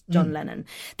 says John Lennon.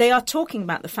 They are talking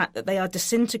about the fact that they are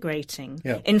disintegrating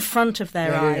in front of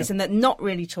their eyes and they're not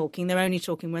really talking. They're only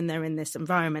talking when they're in this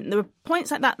environment. And there are points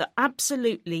like that that are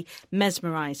absolutely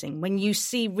mesmerising when you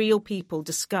see real people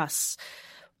discuss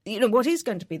what is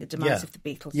going to be the demise of the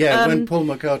Beatles. Yeah, when Paul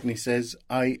McCartney says,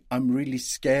 I'm really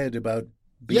scared about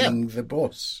being the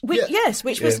boss. Which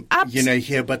was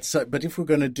absolutely... But if we're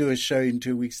going to do a show in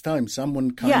 2 weeks' time, someone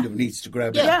kind of needs to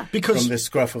grab it from the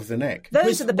scruff of the neck.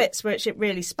 Those are the bits where it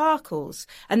really sparkles.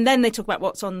 And then they talk about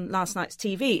what's on last night's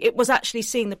TV. It was actually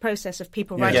seeing the process of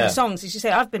people writing songs. As you say,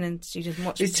 I've been in studios and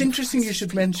watched... It's interesting you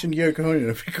should mention Yoko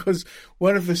Ono, because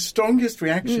one of the strongest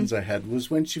reactions I had was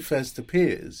when she first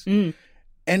appears.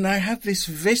 And I had this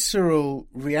visceral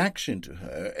reaction to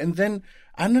her. And then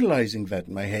analysing that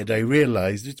in my head, I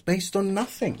realised it's based on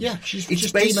nothing. Yeah,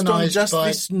 it's based on just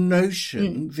this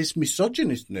notion, this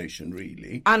misogynist notion,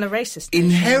 really. And a racist notion,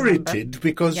 inherited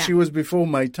because she was before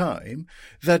my time,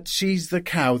 that she's the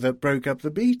cow that broke up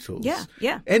the Beatles. Yeah,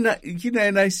 yeah. And,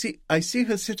 and I see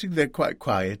her sitting there quite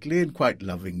quietly and quite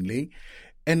lovingly.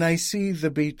 And I see the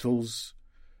Beatles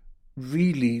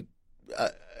really...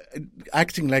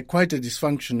 acting like quite a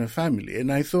dysfunctional family. And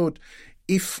I thought,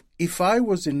 if I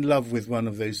was in love with one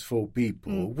of those four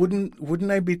people,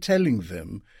 wouldn't I be telling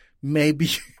them maybe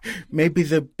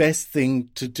the best thing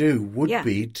to do would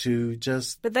be to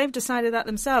just... But they've decided that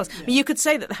themselves. Yeah. I mean, you could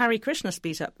say that the Hare Krishna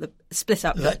split up.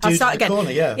 I'll start again.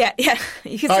 Corner, yeah.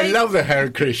 You could say I love the Hare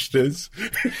Krishnas.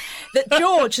 That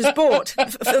George has bought.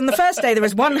 On the first day, there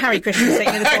was one Hare Krishna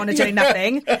sitting in the corner doing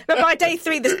nothing. But by day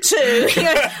 3, there's 2.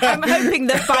 I'm hoping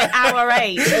that by hour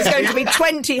 8, there's going to be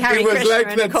 20 Hare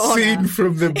Krishna in the corner. It was like that scene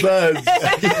from The Buzz,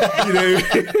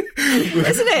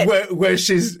 isn't it? Where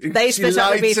she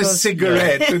lights a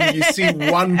cigarette and you see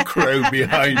one crow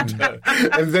behind her,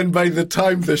 and then by the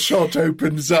time the shot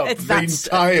opens up,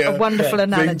 a wonderful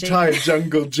analogy. The entire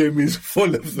jungle gym is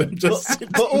full of them.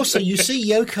 But also, you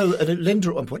see Yoko and Linda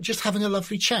at one point just having a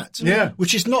lovely chat,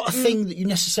 which is not a thing that you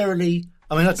necessarily.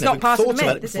 I mean, I've never thought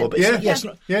about it before, but it's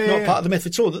not part of the myth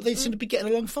at all. That they seem to be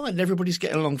getting along fine, and everybody's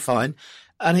getting along fine,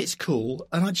 and it's cool.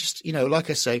 And I just, like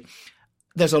I say,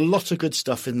 there's a lot of good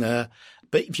stuff in there.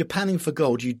 But if you're panning for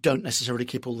gold, you don't necessarily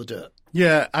keep all the dirt.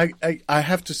 Yeah, I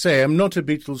have to say I'm not a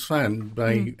Beatles fan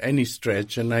by any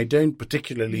stretch, and I don't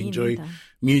particularly enjoy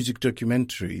music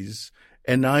documentaries.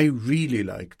 And I really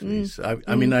liked this.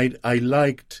 I mean, I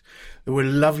liked. There were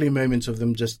lovely moments of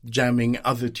them just jamming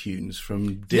other tunes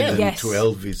from Dylan to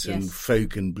Elvis and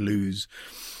folk and blues.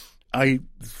 I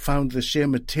found the sheer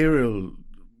material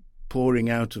pouring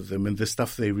out of them and the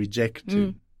stuff they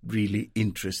rejected really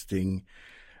interesting.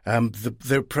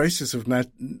 The process of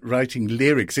writing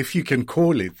lyrics, if you can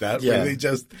call it that, where they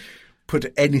just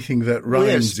put anything that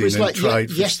rhymes in and like tried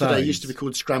for yesterday size. Used to be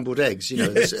called scrambled eggs. They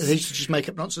used to just make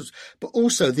up nonsense. But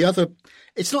also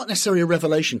it's not necessarily a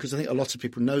revelation because I think a lot of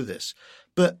people know this,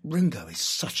 but Ringo is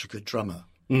such a good drummer.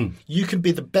 You can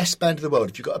be the best band in the world.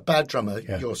 If you've got a bad drummer,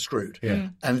 you're screwed. Yeah.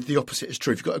 And the opposite is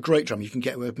true. If you've got a great drummer, you can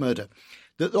get away with murder.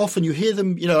 That often you hear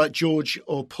them, like George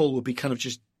or Paul will be kind of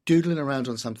just doodling around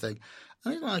on something.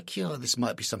 And you're like, this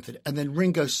might be something. And then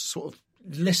Ringo's sort of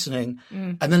listening,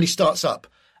 and then he starts up,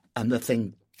 and the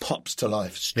thing pops to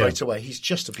life straight away. He's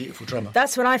just a beautiful drummer.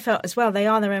 That's what I felt as well. They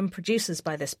are their own producers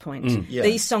by this point. Yeah.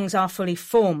 These songs are fully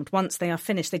formed once they are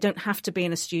finished. They don't have to be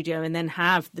in a studio and then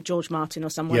have the George Martin or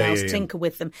someone else tinker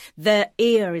with them. Their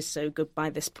ear is so good by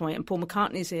this point. And Paul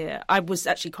McCartney's ear, I was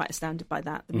actually quite astounded by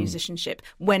that, the musicianship,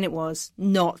 when it was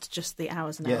not just the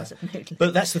hours and hours of noodling.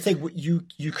 But that's the thing.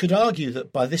 You could argue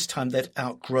that by this time they'd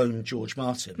outgrown George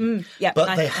Martin.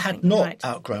 But they had not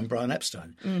outgrown Brian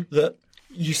Epstein. That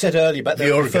you said earlier about they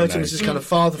referred to him as this kind of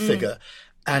father figure,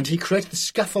 and he created the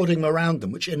scaffolding around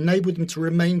them, which enabled them to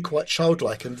remain quite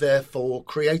childlike and therefore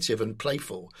creative and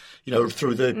playful. You know,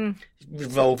 through the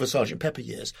Revolver, Sgt. Pepper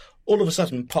years. All of a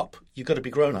sudden, pop, you've got to be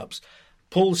grown-ups.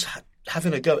 Paul's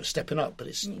having a go at stepping up, but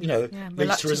it's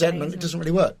leads to resentment. It doesn't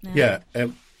really work.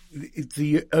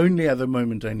 The only other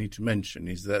moment I need to mention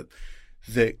is that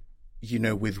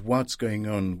with what's going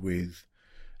on with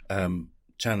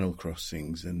channel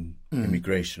crossings and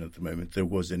immigration at the moment, there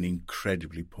was an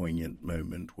incredibly poignant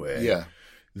moment where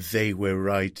they were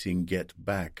writing Get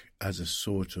Back as a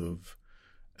sort of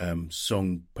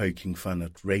song poking fun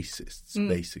at racists,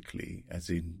 basically, as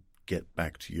in get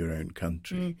back to your own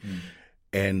country.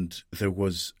 And there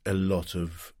was a lot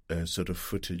of sort of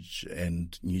footage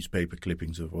and newspaper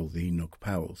clippings of all the Enoch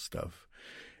Powell stuff.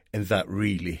 And that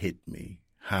really hit me,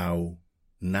 how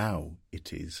now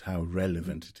it is, how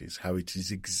relevant it is, how it is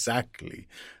exactly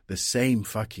the same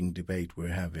fucking debate we're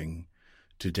having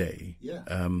today.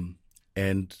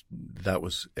 And that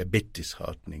was a bit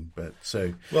disheartening. But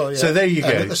so there you go.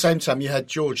 And at the same time, you had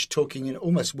George talking in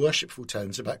almost worshipful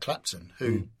tones about Clapton,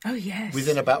 who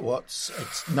within about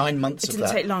 9 months it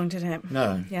didn't take long, did it?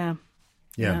 No.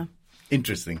 Yeah.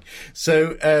 Interesting.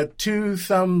 So 2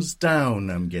 thumbs down,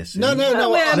 I'm guessing. No.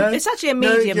 It's actually a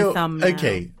medium thumb now.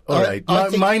 Okay, all right.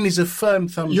 Mine is a firm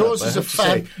thumbs yours up. Yours is a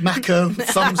fan, Macca,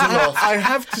 thumbs it off. I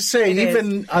have to say,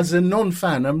 even as a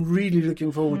non-fan, I'm really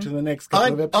looking forward to the next couple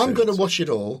of episodes. I'm going to watch it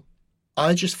all.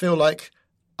 I just feel like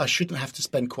I shouldn't have to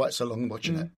spend quite so long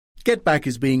watching it. Get Back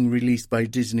is being released by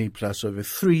Disney Plus over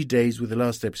 3 days, with the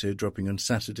last episode dropping on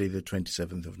Saturday, the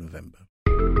 27th of November.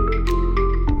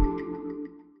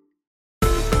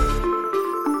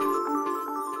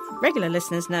 Regular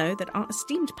listeners know that our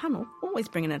esteemed panel always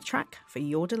bring in a track for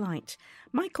your delight.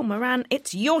 Michael Moran,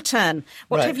 it's your turn.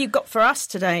 What have you got for us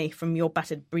today from your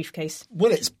battered briefcase?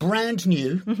 Well, it's brand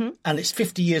new and it's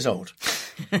 50 years old.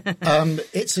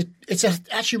 It's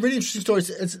actually a really interesting story.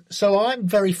 So I'm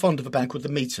very fond of a band called The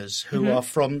Meters, who are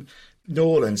from New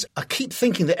Orleans. I keep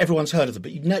thinking that everyone's heard of them,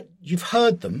 but you've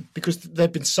heard them because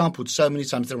they've been sampled so many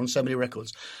times. They're on so many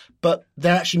records. But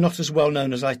they're actually not as well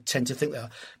known as I tend to think they are.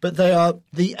 But they are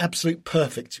the absolute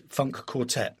perfect funk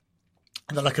quartet.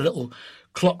 And they're like a little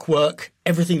clockwork.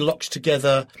 Everything locks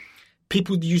together.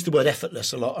 People use the word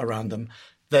effortless a lot around them.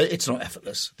 It's not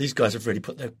effortless. These guys have really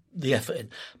put the effort in.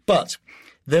 But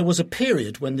there was a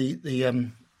period when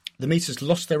the Meters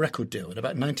lost their record deal in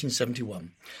about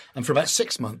 1971. And for about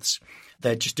 6 months,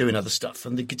 they're just doing other stuff.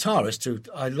 And the guitarist, who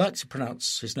I like to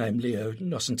pronounce his name, Leo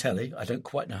Nocentelli, I don't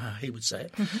quite know how he would say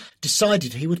it,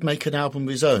 decided he would make an album of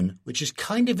his own, which is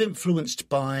kind of influenced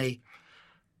by,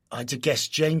 I'd guess,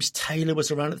 James Taylor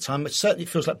was around at the time. It certainly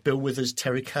feels like Bill Withers,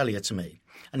 Terry Callier to me,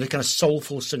 and the kind of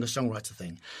soulful singer-songwriter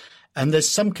thing. And there's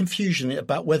some confusion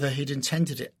about whether he'd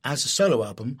intended it as a solo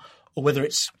album or whether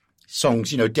it's songs,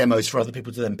 demos for other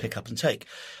people to then pick up and take.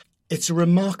 It's a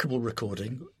remarkable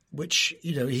recording, which,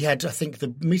 he had, I think,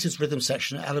 the Meters rhythm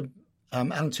section,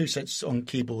 Alan Toussaint's on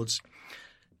keyboards,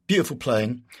 beautiful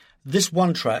playing. This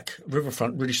one track,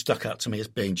 Riverfront, really stuck out to me as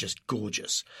being just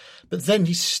gorgeous. But then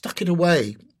he stuck it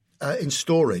away in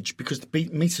storage because the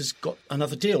Meters got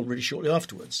another deal really shortly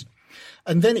afterwards.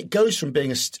 And then it goes from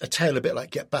being a tale a bit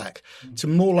like Get Back to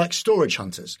more like Storage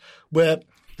Hunters, where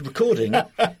the recording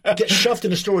gets shoved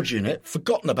in a storage unit,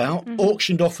 forgotten about,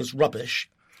 auctioned off as rubbish.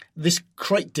 This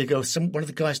crate digger, one of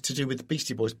the guys to do with the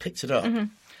Beastie Boys, picked it up.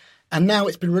 And now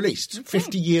it's been released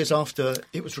 50 years after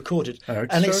it was recorded.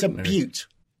 And it's a beaut.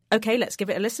 OK, let's give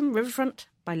it a listen. Riverfront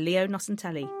by Leo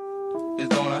Nocentelli.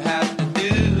 It's gonna have to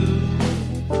do.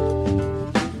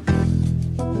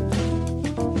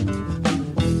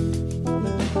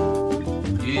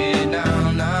 Yeah,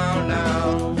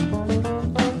 now.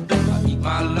 I eat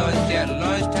my lunch at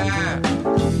lunchtime.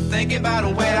 Thinking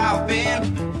about where I've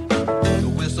been. The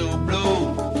whistle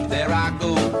blows, there I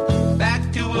go.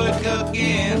 Back to work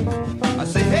again. I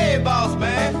say, hey boss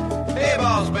man,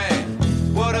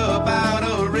 what about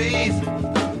a raise?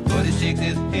 But he shakes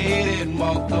his head and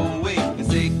walks away and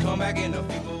say, come back in a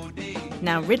few more days.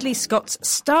 Now, Ridley Scott's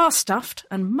star-stuffed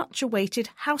and much-awaited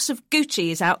House of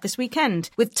Gucci is out this weekend.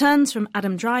 With turns from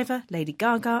Adam Driver, Lady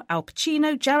Gaga, Al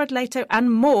Pacino, Jared Leto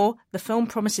and more, the film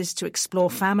promises to explore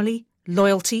family,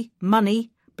 loyalty,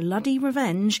 money, bloody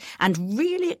revenge and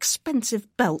really expensive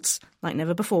belts like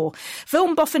never before.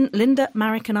 Film boffin Linda,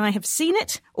 Marek and I have seen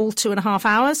it, all 2.5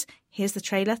 hours. Here's the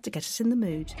trailer to get us in the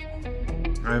mood.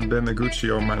 I've been a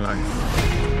Gucci all my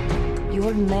life.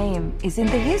 Your name is in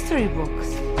the history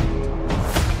books.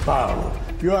 Paolo,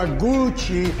 you are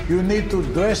Gucci, you need to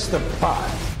dress the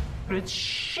part. It's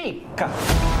chic.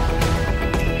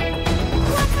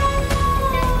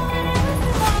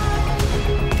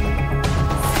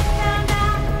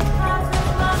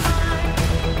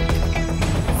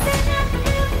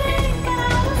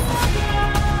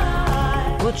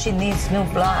 Gucci needs new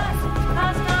blood.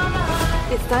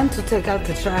 It's time to take out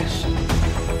the trash.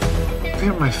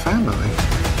 They're my family.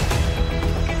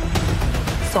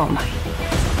 So am I.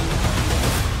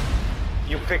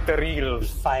 You picked a real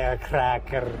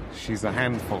firecracker. She's a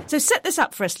handful. So set this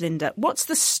up for us, Linda. What's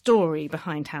the story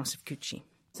behind House of Gucci?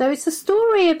 So it's a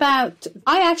story about...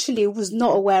 I actually was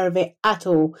not aware of it at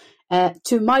all,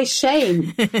 to my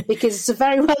shame, because it's a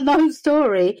very well-known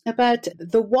story about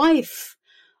the wife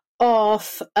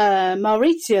of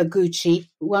Maurizio Gucci,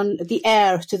 the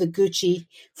heir to the Gucci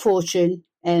fortune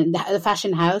and the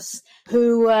fashion house,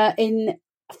 who in,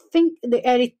 I think, the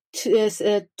early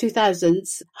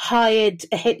 2000s hired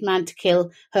a hitman to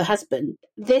kill her husband.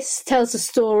 This tells a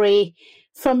story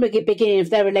from the beginning of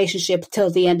their relationship till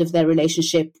the end of their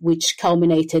relationship, which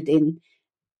culminated in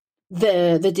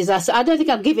the disaster. I don't think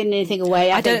I'm giving anything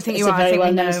away. I don't think it's a very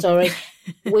well-known story,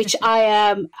 which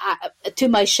to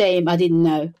my shame, I didn't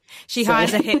know. She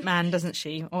hires a hitman, doesn't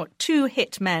she? Or two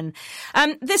hitmen.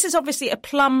 This is obviously a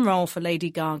plum role for Lady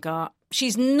Gaga.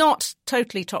 She's not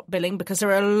totally top billing because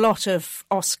there are a lot of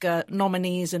Oscar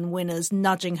nominees and winners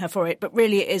nudging her for it, but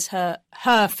really it is her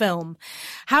film.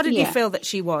 How did you feel that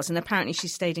she was? And apparently she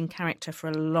stayed in character for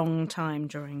a long time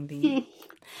during the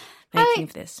making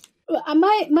of this.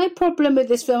 My problem with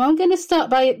this film, I'm going to start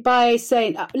by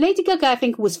saying Lady Gaga, I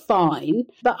think, was fine,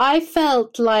 but I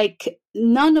felt like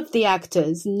none of the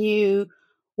actors knew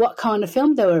what kind of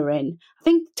film they were in. I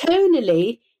think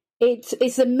tonally, it's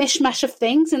a mishmash of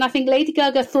things, and I think Lady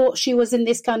Gaga thought she was in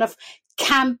this kind of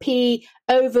campy,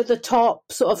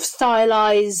 over-the-top, sort of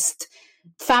stylized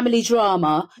family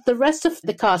drama. The rest of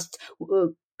the cast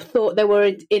thought they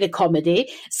were in a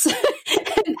comedy. So,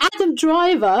 and Adam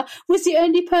Driver was the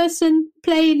only person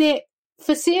playing it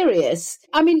for serious.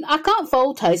 I mean, I can't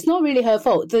fault her. It's not really her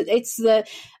fault. It's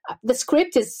the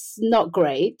script is not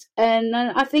great, and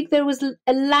I think there was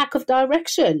a lack of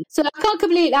direction. So I can't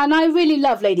completely. And I really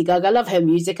love Lady Gaga. I love her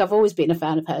music. I've always been a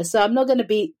fan of her. So I'm not going to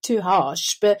be too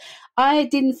harsh, but I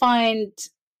didn't find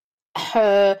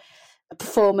her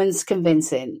performance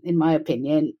convincing, in my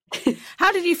opinion.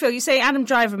 How did you feel? You say Adam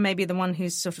Driver may be the one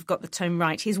who's sort of got the tone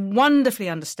right. He's wonderfully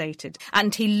understated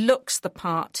and he looks the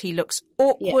part. He looks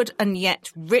awkward and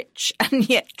yet rich and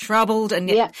yet troubled and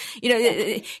yet,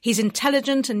 he's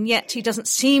intelligent and yet he doesn't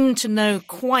seem to know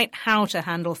quite how to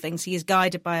handle things. He is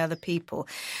guided by other people.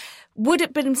 Would it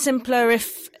have been simpler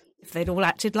if they'd all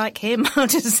acted like him, how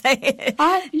to say it?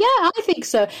 I think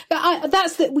so. But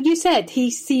that's what you said.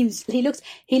 He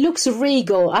looks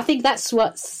regal. I think that's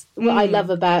what I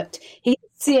love about. He's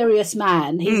a serious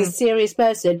man. He's a serious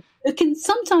person who can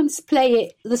sometimes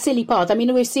play the silly part. I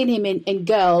mean, we've seen him in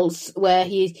Girls where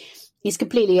he's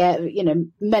completely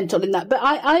mental in that. But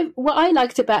what I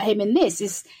liked about him in this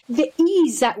is the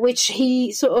ease at which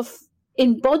he sort of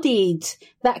embodied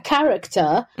that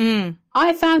character.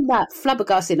 I found that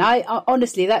flabbergasting. I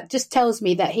honestly, that just tells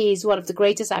me that he's one of the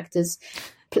greatest actors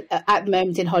at the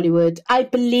moment in Hollywood. I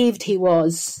believed he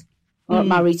was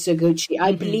Maurizio Gucci.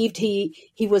 I believed he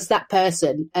was that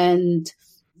person, and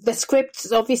the script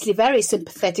is obviously very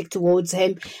sympathetic towards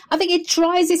him. I think it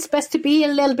tries its best to be a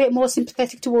little bit more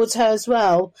sympathetic towards her as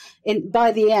well.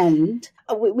 By the end,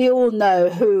 we all know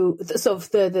who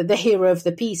the hero of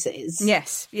the piece is.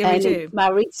 Yes, we do.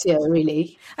 Maurizio,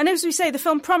 really. And as we say, the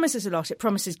film promises a lot. It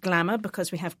promises glamour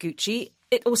because we have Gucci.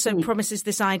 It also promises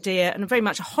this idea, and very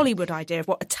much a Hollywood idea, of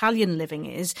what Italian living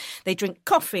is. They drink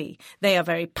coffee. They are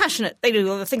very passionate. They do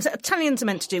all the things that Italians are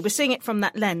meant to do. We're seeing it from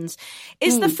that lens.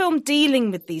 Is the film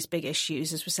dealing with these big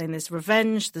issues? As we're saying, there's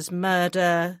revenge, there's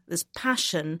murder, there's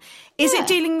passion. Is it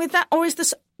dealing with that? Or is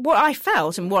this what I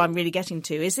felt, and what I'm really getting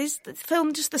to, is the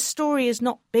film, just the story is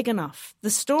not big enough.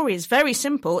 The story is very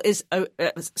simple, is a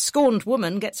scorned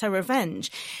woman gets her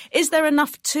revenge. Is there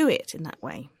enough to it in that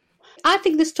way? I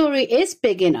think the story is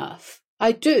big enough.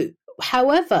 I do.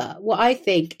 However, what I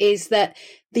think is that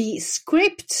the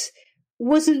script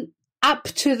wasn't up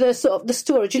to the sort of the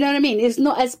story. Do you know what I mean? It's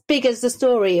not as big as the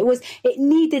story. It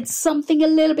needed something a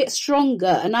little bit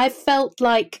stronger. And I felt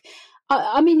like,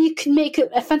 I mean, you can make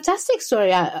a fantastic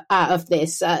story out of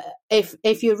this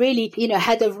if you really,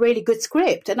 had a really good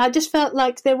script. And I just felt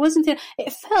like there wasn't.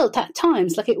 It felt at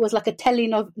times like it was like a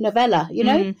telenovela,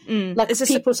 like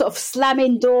people sort of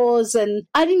slamming doors, and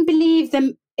I didn't believe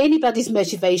anybody's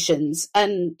motivations.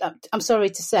 And I'm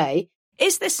sorry to say.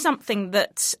 Is this something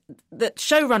that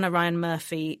showrunner Ryan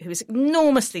Murphy, who is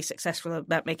enormously successful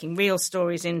about making real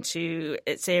stories into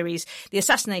its series, the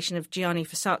assassination of Gianni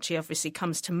Versace obviously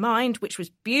comes to mind, which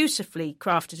was beautifully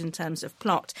crafted in terms of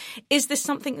plot. Is this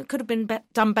something that could have been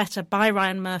done better by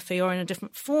Ryan Murphy or in a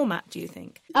different format, do you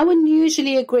think? I wouldn't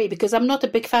usually agree because I'm not a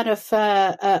big fan of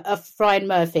Ryan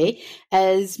Murphy,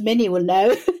 as many will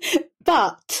know.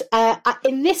 But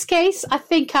in this case, I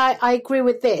think I agree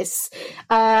with this.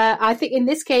 I think in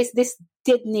this case, this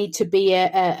did need to be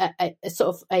a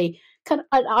sort of a kind of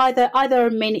either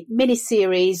a mini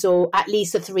series or at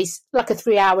least a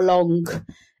 3 hour long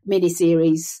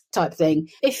miniseries type thing.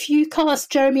 If you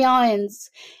cast Jeremy Irons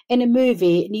in a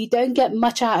movie and you don't get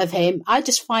much out of him, I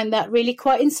just find that really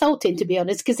quite insulting, to be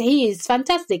honest, because he is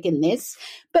fantastic in this,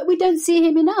 but we don't see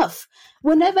him enough.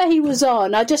 Whenever he was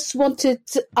on, I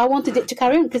wanted it to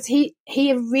carry on because he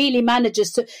really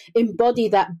manages to embody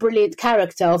that brilliant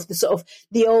character of the sort of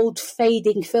the old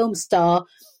fading film star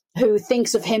who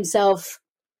thinks of himself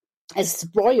as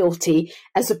royalty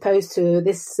as opposed to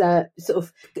this sort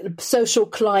of social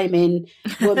climbing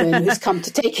woman who's come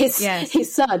to take his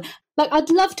son. Like,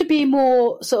 I'd love to be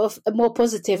more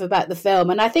positive about the film,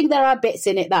 and I think there are bits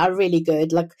in it that are really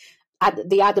good. Like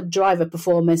the Adam Driver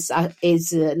performance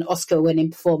is an Oscar-winning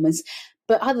performance,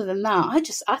 but other than that,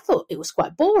 I thought it was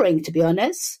quite boring, to be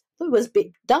honest. It was a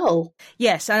bit dull.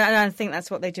 Yes, and I think that's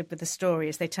what they did with the story,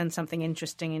 is they turned something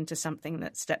interesting into something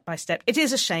that's step by step. It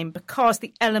is a shame because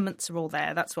the elements are all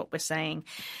there. That's what we're saying.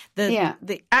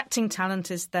 The acting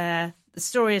talent is there. The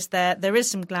story is there. There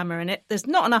is some glamour in it. There's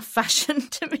not enough fashion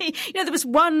to me. There was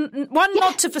one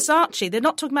nod to Versace. They're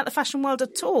not talking about the fashion world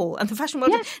at all. And the fashion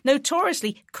world is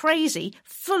notoriously crazy,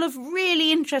 full of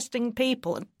really interesting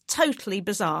people and totally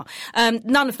bizarre.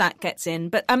 None of that gets in.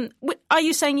 But are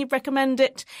you saying you'd recommend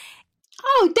it?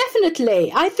 Oh,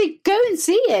 definitely. I think go and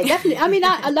see it. Definitely. I mean,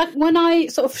 I like when I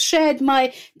sort of shared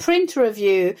my print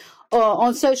review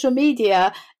on social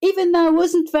media, even though I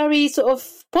wasn't very sort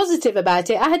of positive about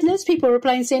it, I had loads of people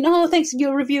replying saying, "Oh, thanks,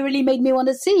 your review really made me want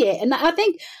to see it." And I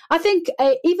think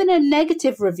even a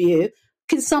negative review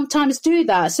can sometimes do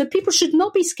that. So people should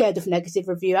not be scared of negative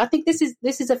review. I think this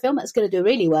is a film that's going to do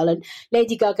really well. And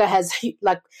Lady Gaga has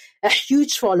like a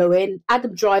huge following.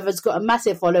 Adam Driver's got a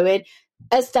massive following,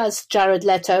 as does Jared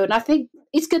Leto. And I think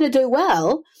it's going to do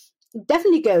well.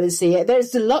 Definitely go and see it.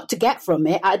 There's a lot to get from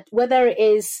it. Whether it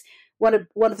is one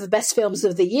of the best films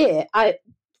of the year,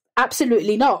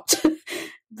 absolutely not.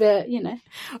 But,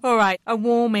 All right. A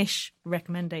warmish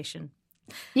recommendation.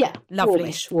 Yeah.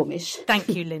 Lovely. Warmish. Thank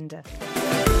you, Linda.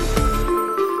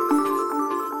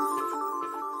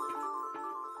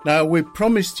 Now, we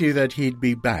promised you that he'd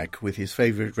be back with his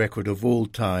favourite record of all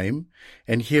time,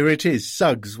 and here it is.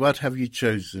 SUGGS, what have you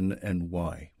chosen and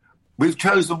why? We've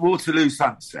chosen Waterloo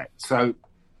Sunset. So,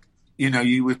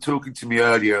 you were talking to me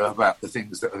earlier about the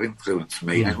things that have influenced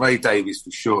me, and Ray Davies,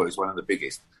 for sure, is one of the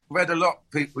biggest. I've read a lot of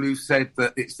people who said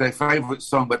that it's their favourite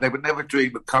song, but they would never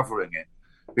dream of covering it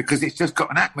because it's just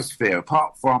got an atmosphere,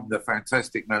 apart from the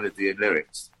fantastic melody and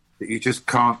lyrics, that you just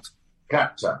can't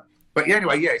capture. But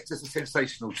anyway, it's just a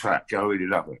sensational track. I really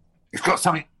love it. It's got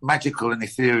something magical and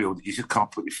ethereal that you just can't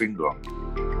put your finger on.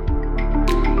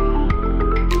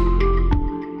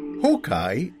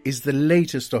 Hawkeye is the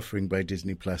latest offering by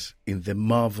Disney Plus in the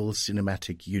Marvel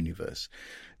Cinematic Universe.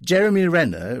 Jeremy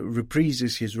Renner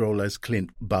reprises his role as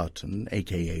Clint Barton,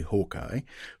 a.k.a. Hawkeye,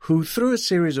 who, through a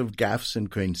series of gaffes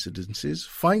and coincidences,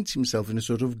 finds himself in a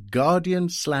sort of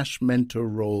guardian/mentor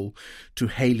role to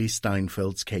Haley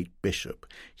Steinfeld's Kate Bishop,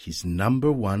 his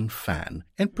 #1 fan,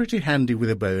 and pretty handy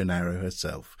with a bow and arrow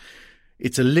herself.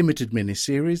 It's a limited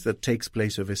miniseries that takes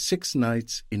place over 6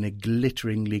 nights in a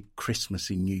glitteringly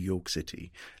Christmassy New York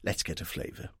City. Let's get a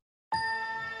flavour.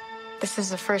 This is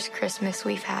the first Christmas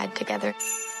we've had together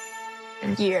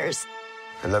in years.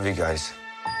 I love you guys.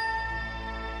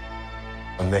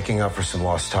 I'm making up for some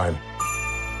lost time.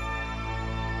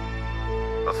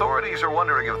 Authorities are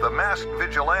wondering if the masked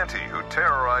vigilante who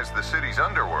terrorized the city's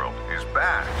underworld is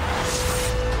back.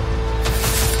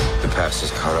 The past has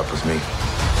caught up with me.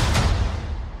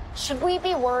 Should we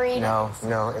be worried? No,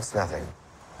 it's nothing.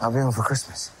 I'll be home for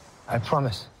Christmas. I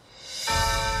promise.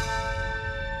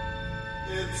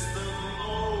 It's the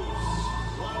most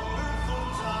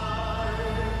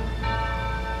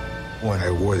When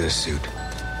I wore this suit,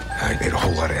 I made a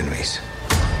whole lot of enemies.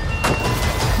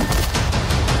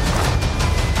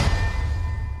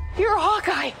 You're a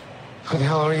Hawkeye. Who the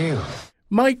hell are you?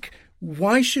 Mike,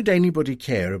 why should anybody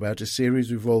care about a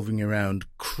series revolving around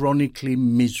chronically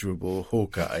miserable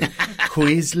Hawkeye, who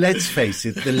is, let's face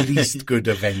it, the least good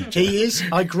Avenger? He is.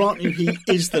 I grant you, he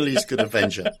is the least good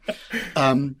Avenger.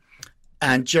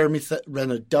 And Jeremy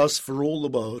Renner does, for all the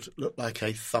world, look like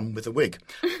a thumb with a wig.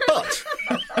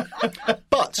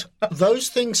 But those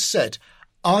things said,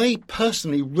 I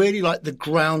personally really like the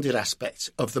grounded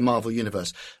aspect of the Marvel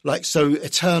Universe. Like, so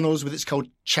Eternals with its cold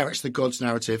Chariots of the Gods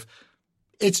narrative,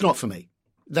 it's not for me.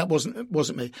 That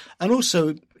wasn't me. And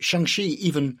also, Shang-Chi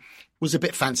even was a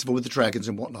bit fanciful with the dragons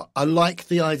and whatnot. I like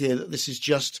the idea that this is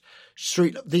just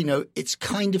street, it's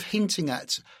kind of hinting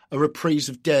at a reprise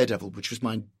of Daredevil, which was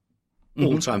my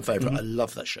all-time favourite. I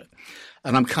love that show.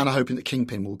 And I'm kind of hoping that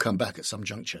Kingpin will come back at some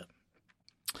juncture.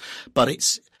 But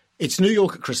it's New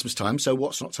York at Christmas time, so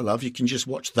what's not to love? You can just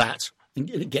watch that, and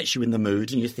it gets you in the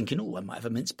mood, and you're thinking, oh, I might have a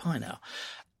mince pie now.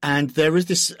 And there is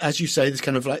this, as you say, this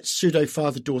kind of like pseudo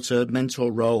father-daughter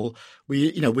mentor role.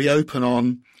 We open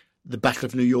on the Battle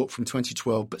of New York from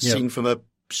 2012, but seen from a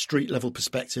street-level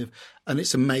perspective, and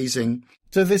it's amazing.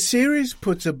 So the series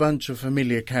puts a bunch of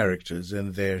familiar characters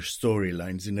and their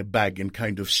storylines in a bag and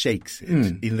kind of shakes it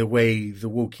in the way The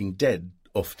Walking Dead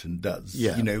often does.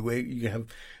 Yeah. Where you have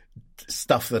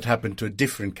stuff that happened to a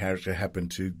different character happen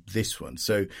to this one.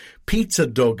 So Pizza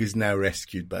Dog is now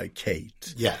rescued by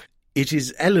Kate. Yeah. It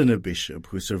is Eleanor Bishop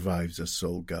who survives as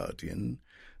Sole Guardian.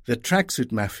 The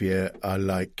Tracksuit Mafia are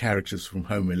like characters from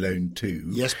Home Alone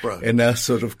 2. Yes, bro. And are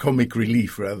sort of comic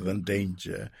relief rather than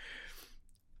danger.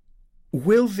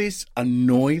 Will this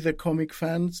annoy the comic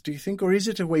fans, do you think? Or is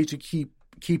it a way to keep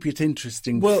it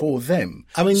interesting for them?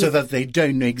 I mean, so that they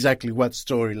don't know exactly what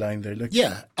storyline they're looking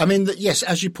at? Yeah. I mean, yes,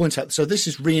 as you point out, so this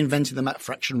is reinventing the Matt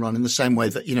Fraction run in the same way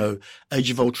that,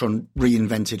 Age of Ultron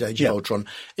reinvented Age of Ultron.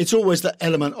 It's always that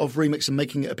element of remix and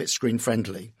making it a bit screen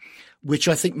friendly, which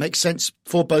I think makes sense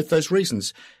for both those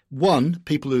reasons. One,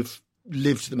 people who've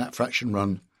lived the Matt Fraction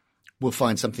run will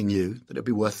find something new that it'll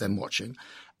be worth them watching.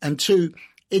 And two,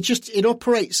 it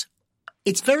operates,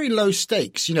 it's very low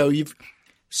stakes.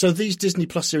 So these Disney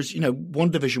Plus series,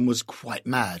 WandaVision was quite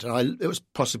mad. It was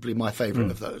possibly my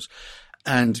favourite of those.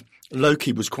 And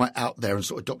Loki was quite out there and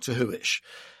sort of Doctor Who-ish.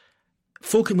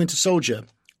 Falcon Winter Soldier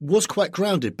was quite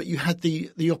grounded, but you had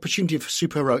the opportunity for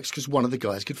superheroics because one of the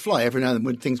guys could fly. Every now and then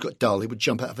when things got dull, he would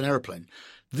jump out of an aeroplane.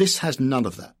 This has none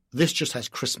of that. This just has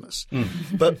Christmas.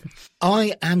 But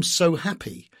I am so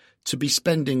happy to be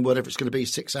spending whatever it's going to be,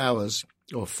 6 hours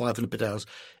or 5 and a bit hours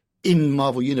in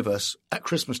Marvel Universe at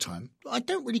Christmas time. I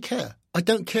don't really care. I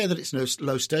don't care that it's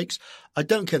low stakes. I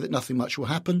don't care that nothing much will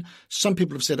happen. Some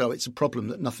people have said, oh, it's a problem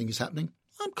that nothing is happening.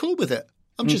 I'm cool with it.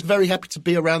 I'm just very happy to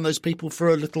be around those people for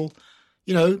a little,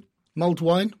 mulled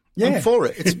wine. Yeah. I'm for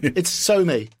it. It's so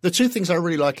me. The two things I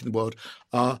really like in the world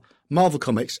are Marvel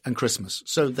Comics and Christmas.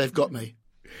 So they've got me.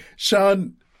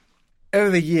 Sean,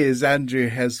 over the years, Andrew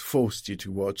has forced you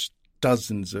to watch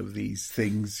dozens of these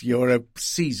things. You're a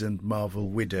seasoned Marvel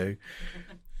widow.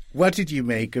 What did you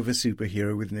make of a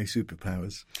superhero with no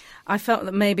superpowers? I felt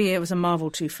that maybe it was a Marvel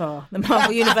too far. The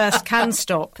Marvel Universe can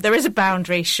stop. There is a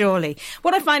boundary, surely.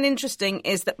 What I find interesting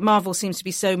is that Marvel seems to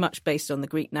be so much based on the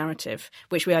Greek narrative,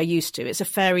 which we are used to. It's a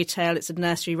fairy tale, it's a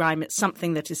nursery rhyme, it's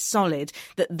something that is solid,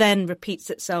 that then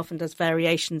repeats itself and does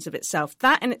variations of itself.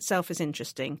 That in itself is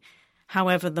interesting.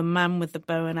 However, the man with the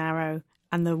bow and arrow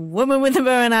and the woman with the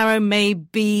bow and arrow may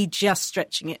be just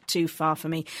stretching it too far for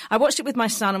me. I watched it with my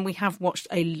son, and we have watched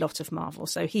a lot of Marvel,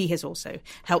 so he has also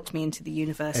helped me into the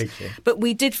universe. Okay. But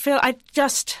we did feel,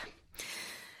 that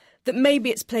maybe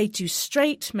it's played too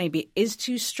straight, maybe it is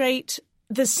too straight.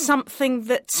 There's something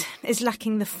that is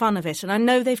lacking the fun of it. And I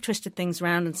know they've twisted things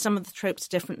around, and some of the tropes are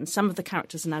different, and some of the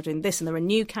characters are now doing this, and there are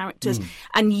new characters.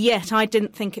 And yet I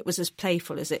didn't think it was as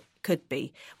playful as it could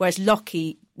be. Whereas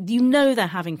Loki, they're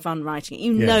having fun writing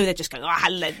it. They're just going,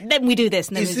 then we do this.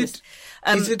 And then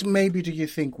is it maybe, do you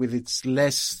think, with its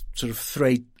less sort of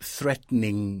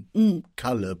threatening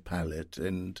colour palette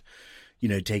and,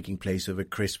 taking place over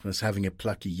Christmas, having a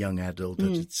plucky young adult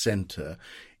at its centre,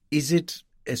 is it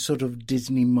a sort of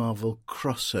Disney Marvel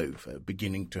crossover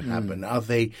beginning to happen? Are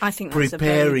they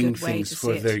preparing things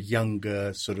for their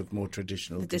younger, sort of more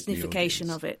traditional the Disneyfication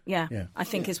audience? Of it? Yeah. I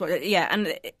think is what. Yeah,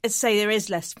 and say there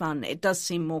is less fun. It does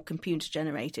seem more computer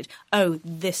generated. Oh,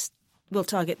 this will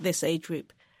target this age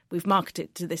group. We've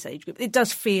marketed to this age group. It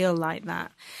does feel like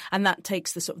that, and that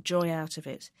takes the sort of joy out of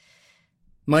it.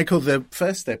 Michael, the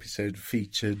first episode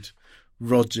featured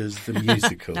Rogers the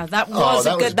Musical. Now that was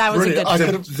a good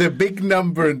The big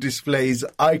number and displays,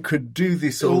 I could do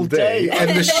this all day.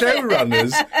 And the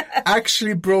showrunners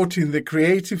actually brought in the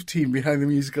creative team behind the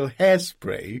musical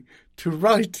Hairspray to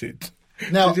write it.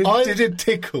 Now, did it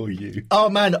tickle you? Oh,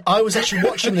 man, I was actually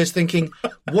watching this thinking,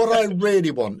 what I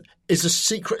really want is a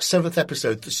secret 7th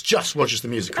episode that's just Rogers the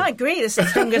Musical. I agree, this is the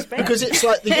strongest bit. Because it's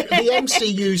like the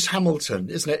MCU's Hamilton,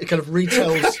 isn't it? It kind of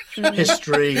retells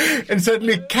history. And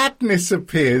suddenly Katniss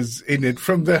appears in it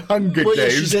from the Hunger Games. Yeah,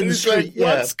 she's in the street,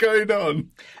 what's going on?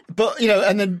 But,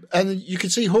 and then you can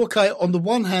see Hawkeye, on the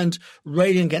one hand,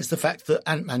 railing against the fact that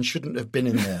Ant-Man shouldn't have been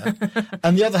in there.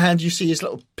 And the other hand, you see his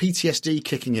little PTSD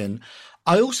kicking in.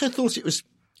 I also thought it was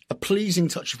a pleasing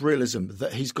touch of realism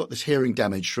that he's got this hearing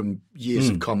damage from years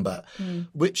of combat,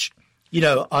 which,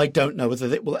 I don't know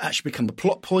whether it will actually become a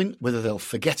plot point, whether they'll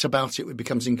forget about it, it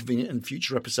becomes inconvenient in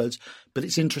future episodes, but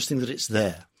it's interesting that it's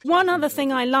there. One other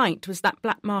thing I liked was that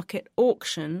black market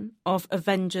auction of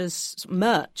Avengers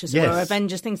merch, as it were,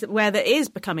 Avengers things where there is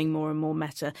becoming more and more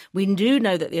meta. We do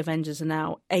know that the Avengers are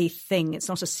now a thing. It's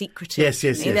not a secretive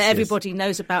thing that everybody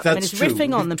knows about them and is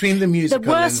riffing on them. Between the musical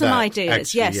there were some that,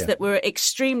 ideas, actually, that were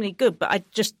extremely good, but I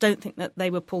just don't think that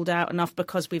they were pulled out enough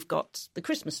because we've got the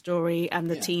Christmas story and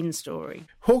the teen story.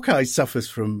 Hawkeye suffers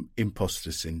from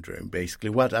imposter syndrome, basically.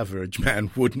 What average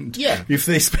man wouldn't? Yeah. If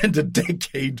they spend a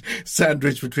decade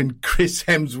sandwiched between Chris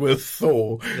Hemsworth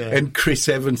Thor and Chris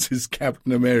Evans'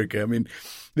 Captain America. I mean,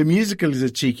 the musical is a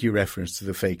cheeky reference to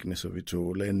the fakeness of it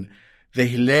all and the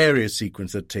hilarious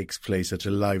sequence that takes place at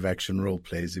a live-action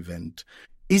role-players event.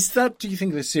 Is that, do you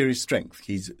think, the series' strength?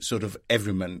 He's sort of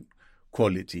everyman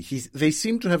quality. They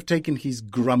seem to have taken his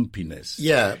grumpiness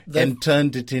and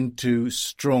turned it into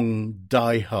strong,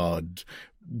 die-hard.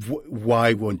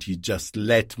 Why won't you just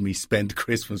let me spend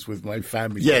Christmas with my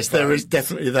family? Yes, there is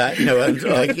definitely that.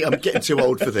 I'm getting too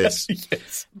old for this.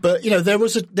 Yes. But there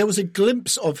was a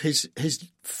glimpse of his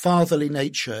fatherly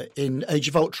nature in Age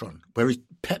of Ultron, where he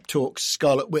pep talks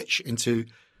Scarlet Witch into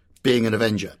being an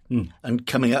Avenger and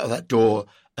coming out of that door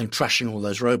and trashing all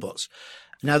those robots.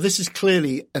 Now, this is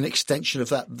clearly an extension of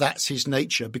that. That's his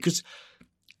nature, because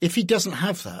if he doesn't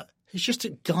have that, he's just a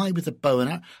guy with a bow and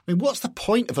arrow. I mean, what's the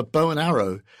point of a bow and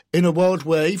arrow in a world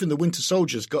where even the Winter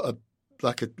Soldier's got a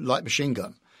light machine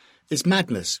gun? It's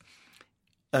madness.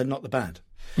 Not the band.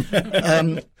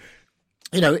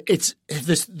 It's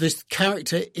this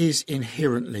character is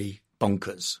inherently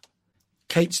bonkers.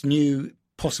 Kate's new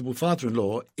possible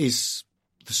father-in-law is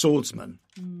the swordsman,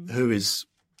 who is,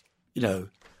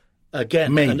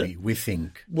 again, maybe we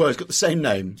think. Well, he's got the same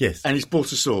name, yes, and he's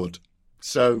bought a sword.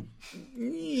 So,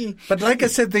 but like I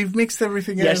said, they've mixed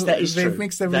everything else. Yes, that is true. They've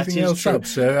mixed everything else up.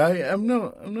 So I'm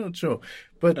not sure.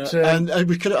 But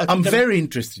I'm very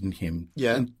interested in him.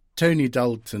 Yeah, and Tony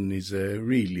Dalton is a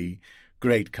really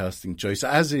great casting choice,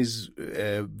 as is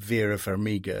Vera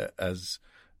Farmiga as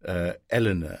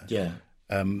Eleanor. Yeah,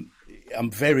 I'm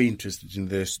very interested in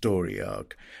their story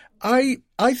arc. I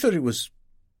thought it was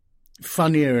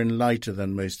funnier and lighter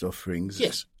than most offerings.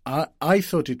 Yes, I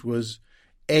thought it was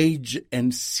age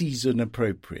and season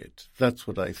appropriate. That's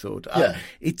what I thought. Yeah.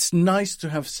 It's nice to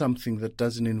have something that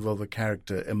doesn't involve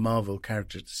a Marvel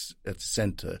character at the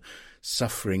center,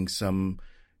 suffering some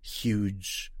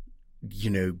huge,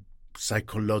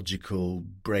 psychological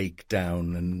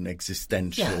breakdown and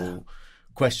existential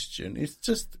question.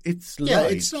 It's light. Yeah,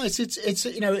 it's nice. It's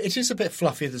it is a bit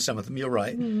fluffier than some of them. You're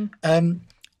right. And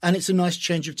it's a nice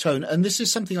change of tone. And this is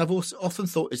something I've also often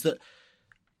thought is that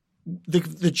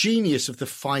the genius of the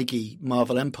Feige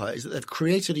Marvel empire is that they've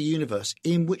created a universe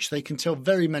in which they can tell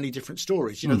very many different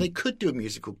stories. They could do a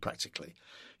musical practically.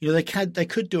 They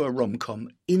could do a rom-com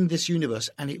in this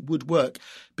universe and it would work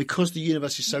because the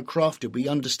universe is so crafted. We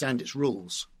understand its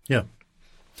rules. Yeah.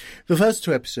 The first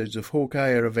 2 episodes of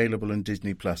Hawkeye are available on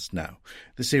Disney Plus now.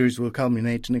 The series will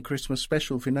culminate in a Christmas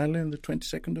special finale on the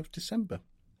 22nd of December.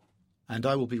 And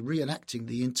I will be reenacting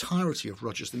the entirety of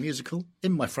Rogers the Musical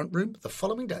in my front room the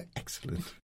following day. Excellent.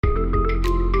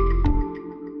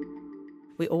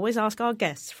 We always ask our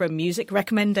guests for a music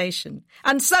recommendation.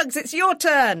 And SUGGS, it's your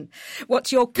turn.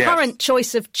 What's your current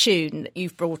choice of tune that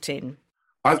you've brought in?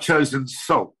 I've chosen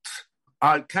Salt.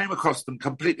 I came across them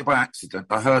completely by accident.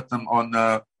 I heard them on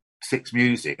SUGGS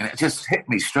Music and it just hit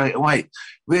me straight away.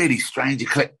 Really strange,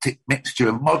 eclectic mixture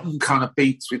of modern kind of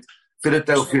beats with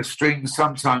Philadelphia strings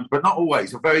sometimes, but not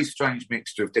always. A very strange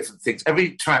mixture of different things.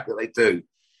 Every track that they do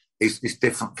is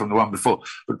different from the one before.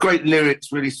 But great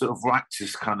lyrics, really sort of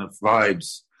righteous kind of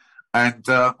vibes, and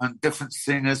different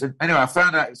singers. And anyway, I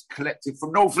found out it's a collective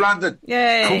from North London.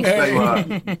 Yay! Of course they were.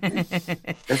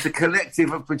 It's a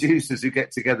collective of producers who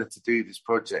get together to do this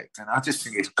project, and I just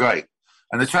think it's great.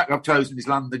 And the track I've chosen is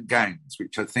London Gangs,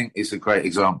 which I think is a great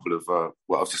example of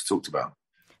what I've just talked about.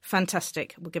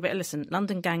 Fantastic. We'll give it a listen.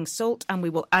 London Gang Salt, and we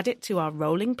will add it to our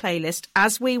rolling playlist,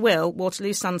 as we will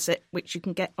Waterloo Sunset, which you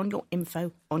can get on your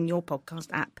info on your podcast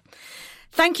app.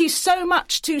 Thank you so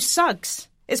much to SUGGS.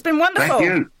 It's been wonderful. Thank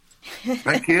you.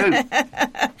 Thank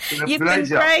you. You've been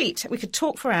great. We could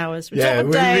talk for hours. We talk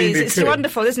for days. Really it's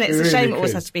wonderful, isn't it? It's a shame it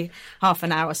always has to be half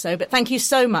an hour or so. But thank you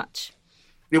so much.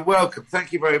 You're welcome.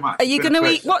 Thank you very much. Are you going to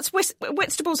eat what's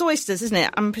Whitstable's oysters? Isn't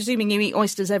it? I'm presuming you eat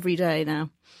oysters every day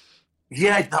now.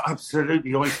 Yeah, no,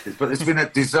 absolutely oysters. But it's been a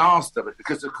disaster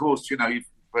because, of course, you've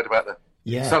read about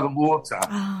the Southern Water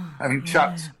having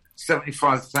chucked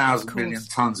 75,000 million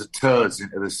tonnes of turds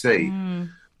into the sea.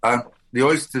 The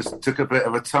oysters took a bit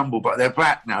of a tumble, but they're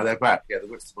back now. They're back, the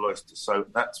Whitstable oysters. So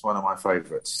that's one of my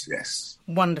favourites, yes.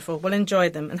 Wonderful. Well, enjoy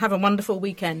them and have a wonderful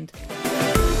weekend.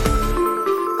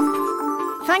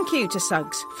 Thank you to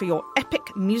SUGGS for your epic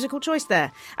musical choice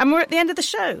there. And we're at the end of the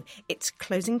show. It's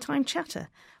closing time chatter.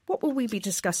 What will we be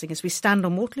discussing as we stand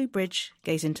on Waterloo Bridge,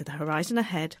 gaze into the horizon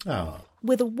ahead,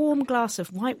 with a warm glass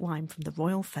of white wine from the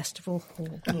Royal Festival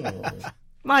Hall?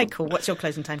 Michael, what's your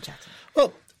closing time chatter?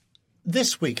 Well,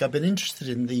 this week I've been interested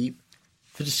in the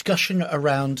discussion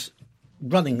around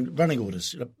running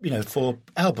orders, for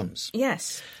albums.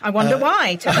 Yes. I wonder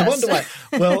why. I wonder why.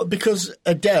 Well, because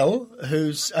Adele,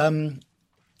 who's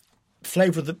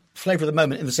flavour of the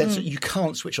moment in the sense that you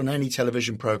can't switch on any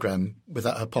television programme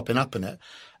without her popping up in it.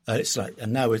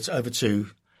 And now it's over to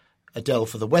Adele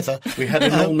for the weather. We had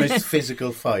an almost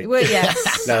physical fight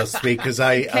last week because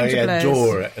I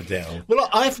adore Adele. Well,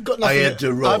 I've got nothing. I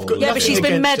adore. But she's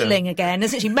been meddling again,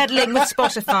 isn't she? Meddling with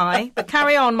Spotify. But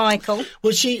carry on, Michael.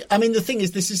 Well, the thing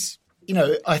is, this is,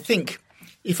 I think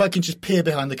if I can just peer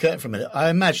behind the curtain for a minute, I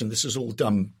imagine this was all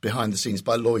done behind the scenes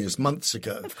by lawyers months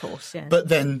ago. Of course, yeah. But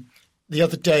then the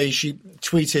other day she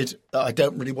tweeted that I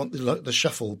don't really want the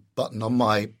shuffle button on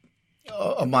my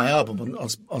album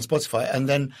on Spotify, and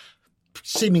then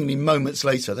seemingly moments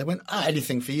later they went,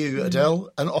 anything for you,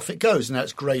 Adele, and off it goes, and now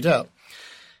it's greyed out.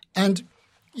 And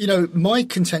my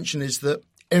contention is that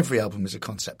every album is a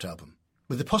concept album,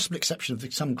 with the possible exception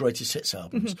of some greatest hits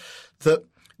albums. That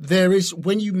there is,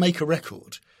 when you make a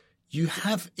record, you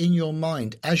have in your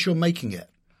mind as you're making it,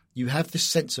 you have this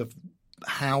sense of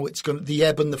how it's going to, the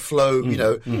ebb and the flow,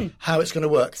 how it's going to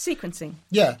work. Sequencing.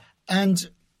 Yeah. And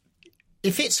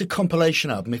if it's a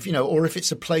compilation album, or if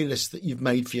it's a playlist that you've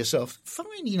made for yourself, fine,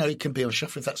 it can be on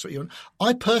shuffle if that's what you want.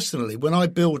 I personally, when I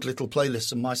build little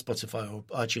playlists on my Spotify or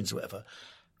iTunes or whatever,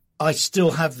 I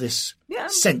still have this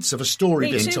sense of a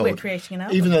story being told, we're creating an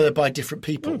album. Even though they're by different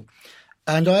people.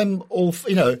 And I'm all,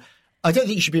 I don't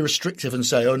think you should be restrictive and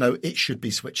say, oh no, it should be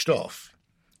switched off,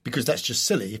 because that's just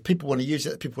silly. If people want to use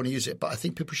it, people want to use it. But I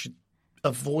think people should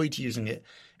avoid using it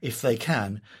if they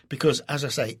can, because, as I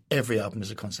say, every album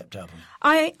is a concept album.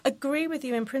 I agree with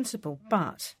you in principle,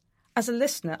 but as a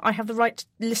listener, I have the right to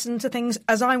listen to things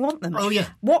as I want them. Oh, yeah.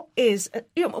 What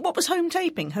was home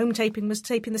taping? Home taping was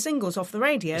taping the singles off the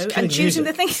radio and choosing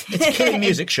the things. It's killing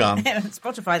music, Sian.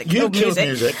 Spotify that killed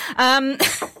music.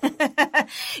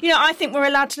 I think we're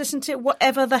allowed to listen to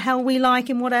whatever the hell we like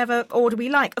in whatever order we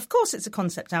like. Of course, it's a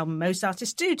concept album. Most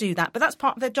artists do that, but that's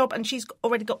part of their job, and she's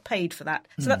already got paid for that.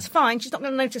 So that's fine. She's not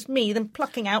going to notice me then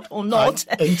plucking out or not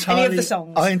any of the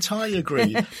songs. I entirely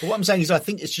agree. But what I'm saying is I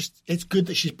think it's good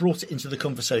that she's brought it into the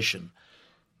conversation.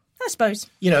 I suppose.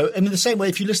 In the same way,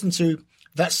 if you listen to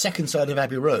that second side of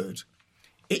Abbey Road,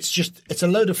 it's a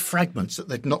load of fragments that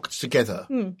they'd knocked together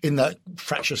in that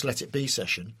fractious Let It Be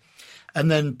session. And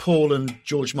then Paul and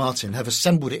George Martin have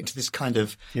assembled it into this kind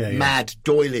of mad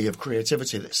doily of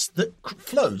creativity that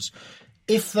flows.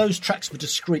 If those tracks were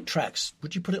discrete tracks,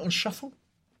 would you put it on shuffle?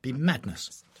 It'd be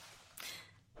madness.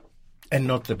 And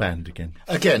not the band again.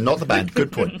 Again, not the band.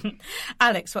 Good point.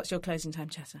 Alex, what's your closing time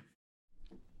chatter?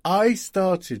 I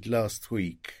started last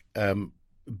week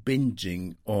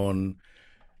binging on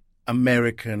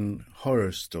American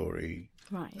Horror Story,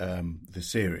 the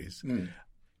series.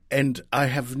 And I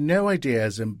have no idea,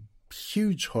 as a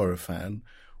huge horror fan,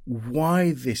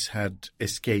 why this had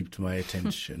escaped my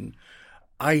attention.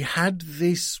 I had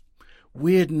this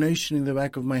weird notion in the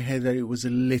back of my head that it was a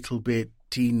little bit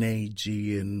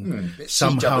teenagey and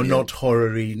somehow not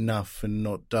horror-y enough and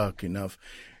not dark enough.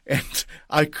 And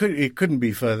it couldn't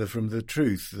be further from the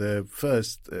truth. The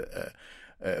first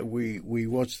we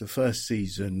watched the first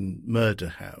season, Murder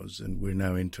House, and we're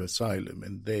now into Asylum,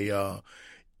 and they are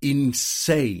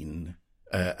insane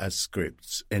as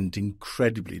scripts, and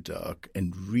incredibly dark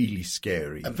and really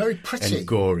scary and very pretty and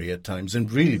gory at times,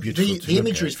 and really beautiful. The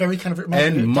imagery is very kind of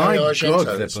and my God,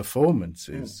 the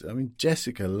performances! I mean,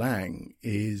 Jessica Lange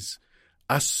is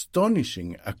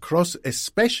astonishing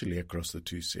especially across the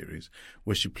two series,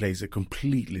 where she plays a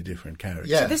completely different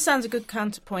character. So this sounds a good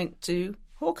counterpoint to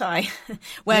Hawkeye,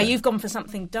 where you've gone for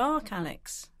something dark,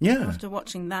 Alex. Yeah. After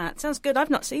watching that. Sounds good. I've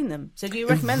not seen them. So do you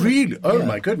recommend really? them? Oh,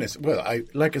 my goodness. Well,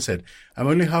 like I said, I'm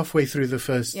only halfway through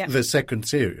the second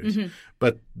series. Mm-hmm.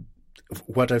 But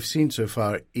what I've seen so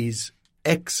far is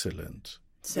excellent.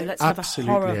 So let's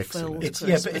Absolutely have a horror excellent.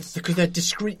 film. But it's because they're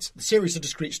discrete. The series are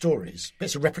discrete stories. But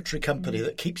it's a repertory company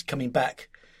that keeps coming back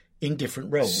in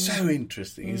different roles. So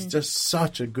interesting. It's just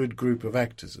such a good group of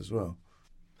actors as well.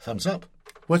 Thumbs up.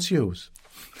 What's yours?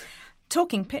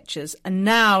 Talking Pictures are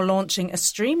now launching a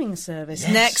streaming service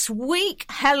next week.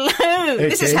 Hello! Okay.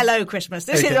 This is Hello Christmas.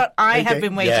 This is what I have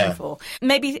been waiting for.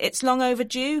 Maybe it's long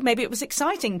overdue. Maybe it was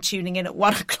exciting tuning in at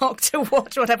 1 o'clock to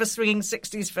watch whatever swinging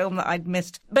 60s film that I'd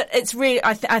missed. But it's really,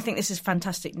 I think this is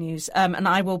fantastic news. And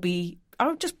I'll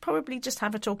probably just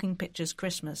have a Talking Pictures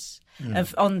Christmas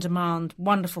of on-demand,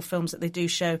 wonderful films that they do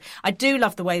show. I do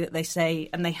love the way that they say,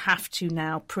 and they have to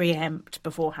now preempt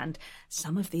beforehand,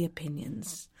 some of the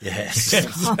opinions. Yes.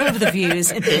 Some of the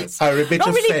views in this. Are a bit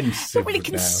offensive. Not really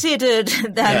considered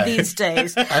these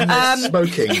days. And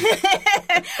smoking.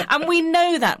 And we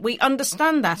know that. We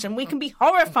understand that. And we can be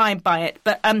horrified by it.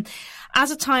 But as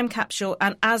a time capsule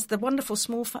and as the wonderful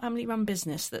small family-run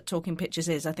business that Talking Pictures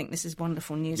is, I think this is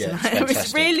wonderful news. Yeah, and I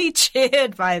was really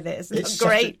cheered by this. It's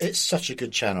great. It's such a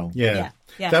good channel. Yeah.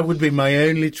 That would be my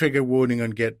only trigger warning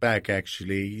on Get Back,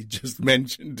 actually. You just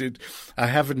mentioned it. I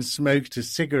haven't smoked a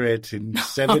cigarette in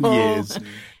 7 years.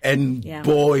 And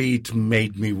boy, it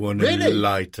made me want to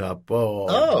light up.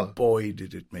 Oh, boy,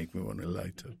 did it make me want to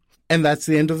light up. And that's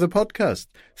the end of the podcast.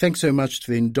 Thanks so much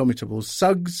to the indomitable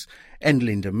SUGGS and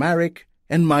Linda Marek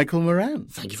and Michael Moran.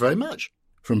 Thank you very much.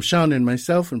 From Sean and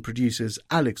myself and producers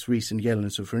Alex Rees and Jelena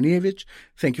Sofronievich,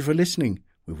 thank you for listening.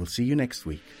 We will see you next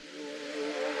week.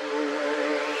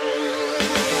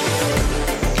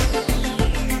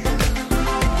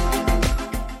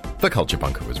 The Culture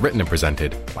Bunker was written and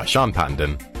presented by Sean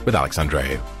Pattenden with Alex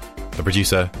Andreou. The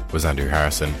producer was Andrew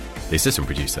Harrison. The assistant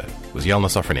producer was Jelena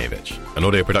Sofronievich. An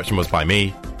audio production was by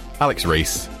me, Alex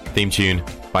Rees. Theme tune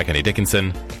by Kenny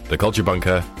Dickinson. The Culture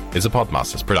Bunker is a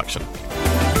Podmasters production.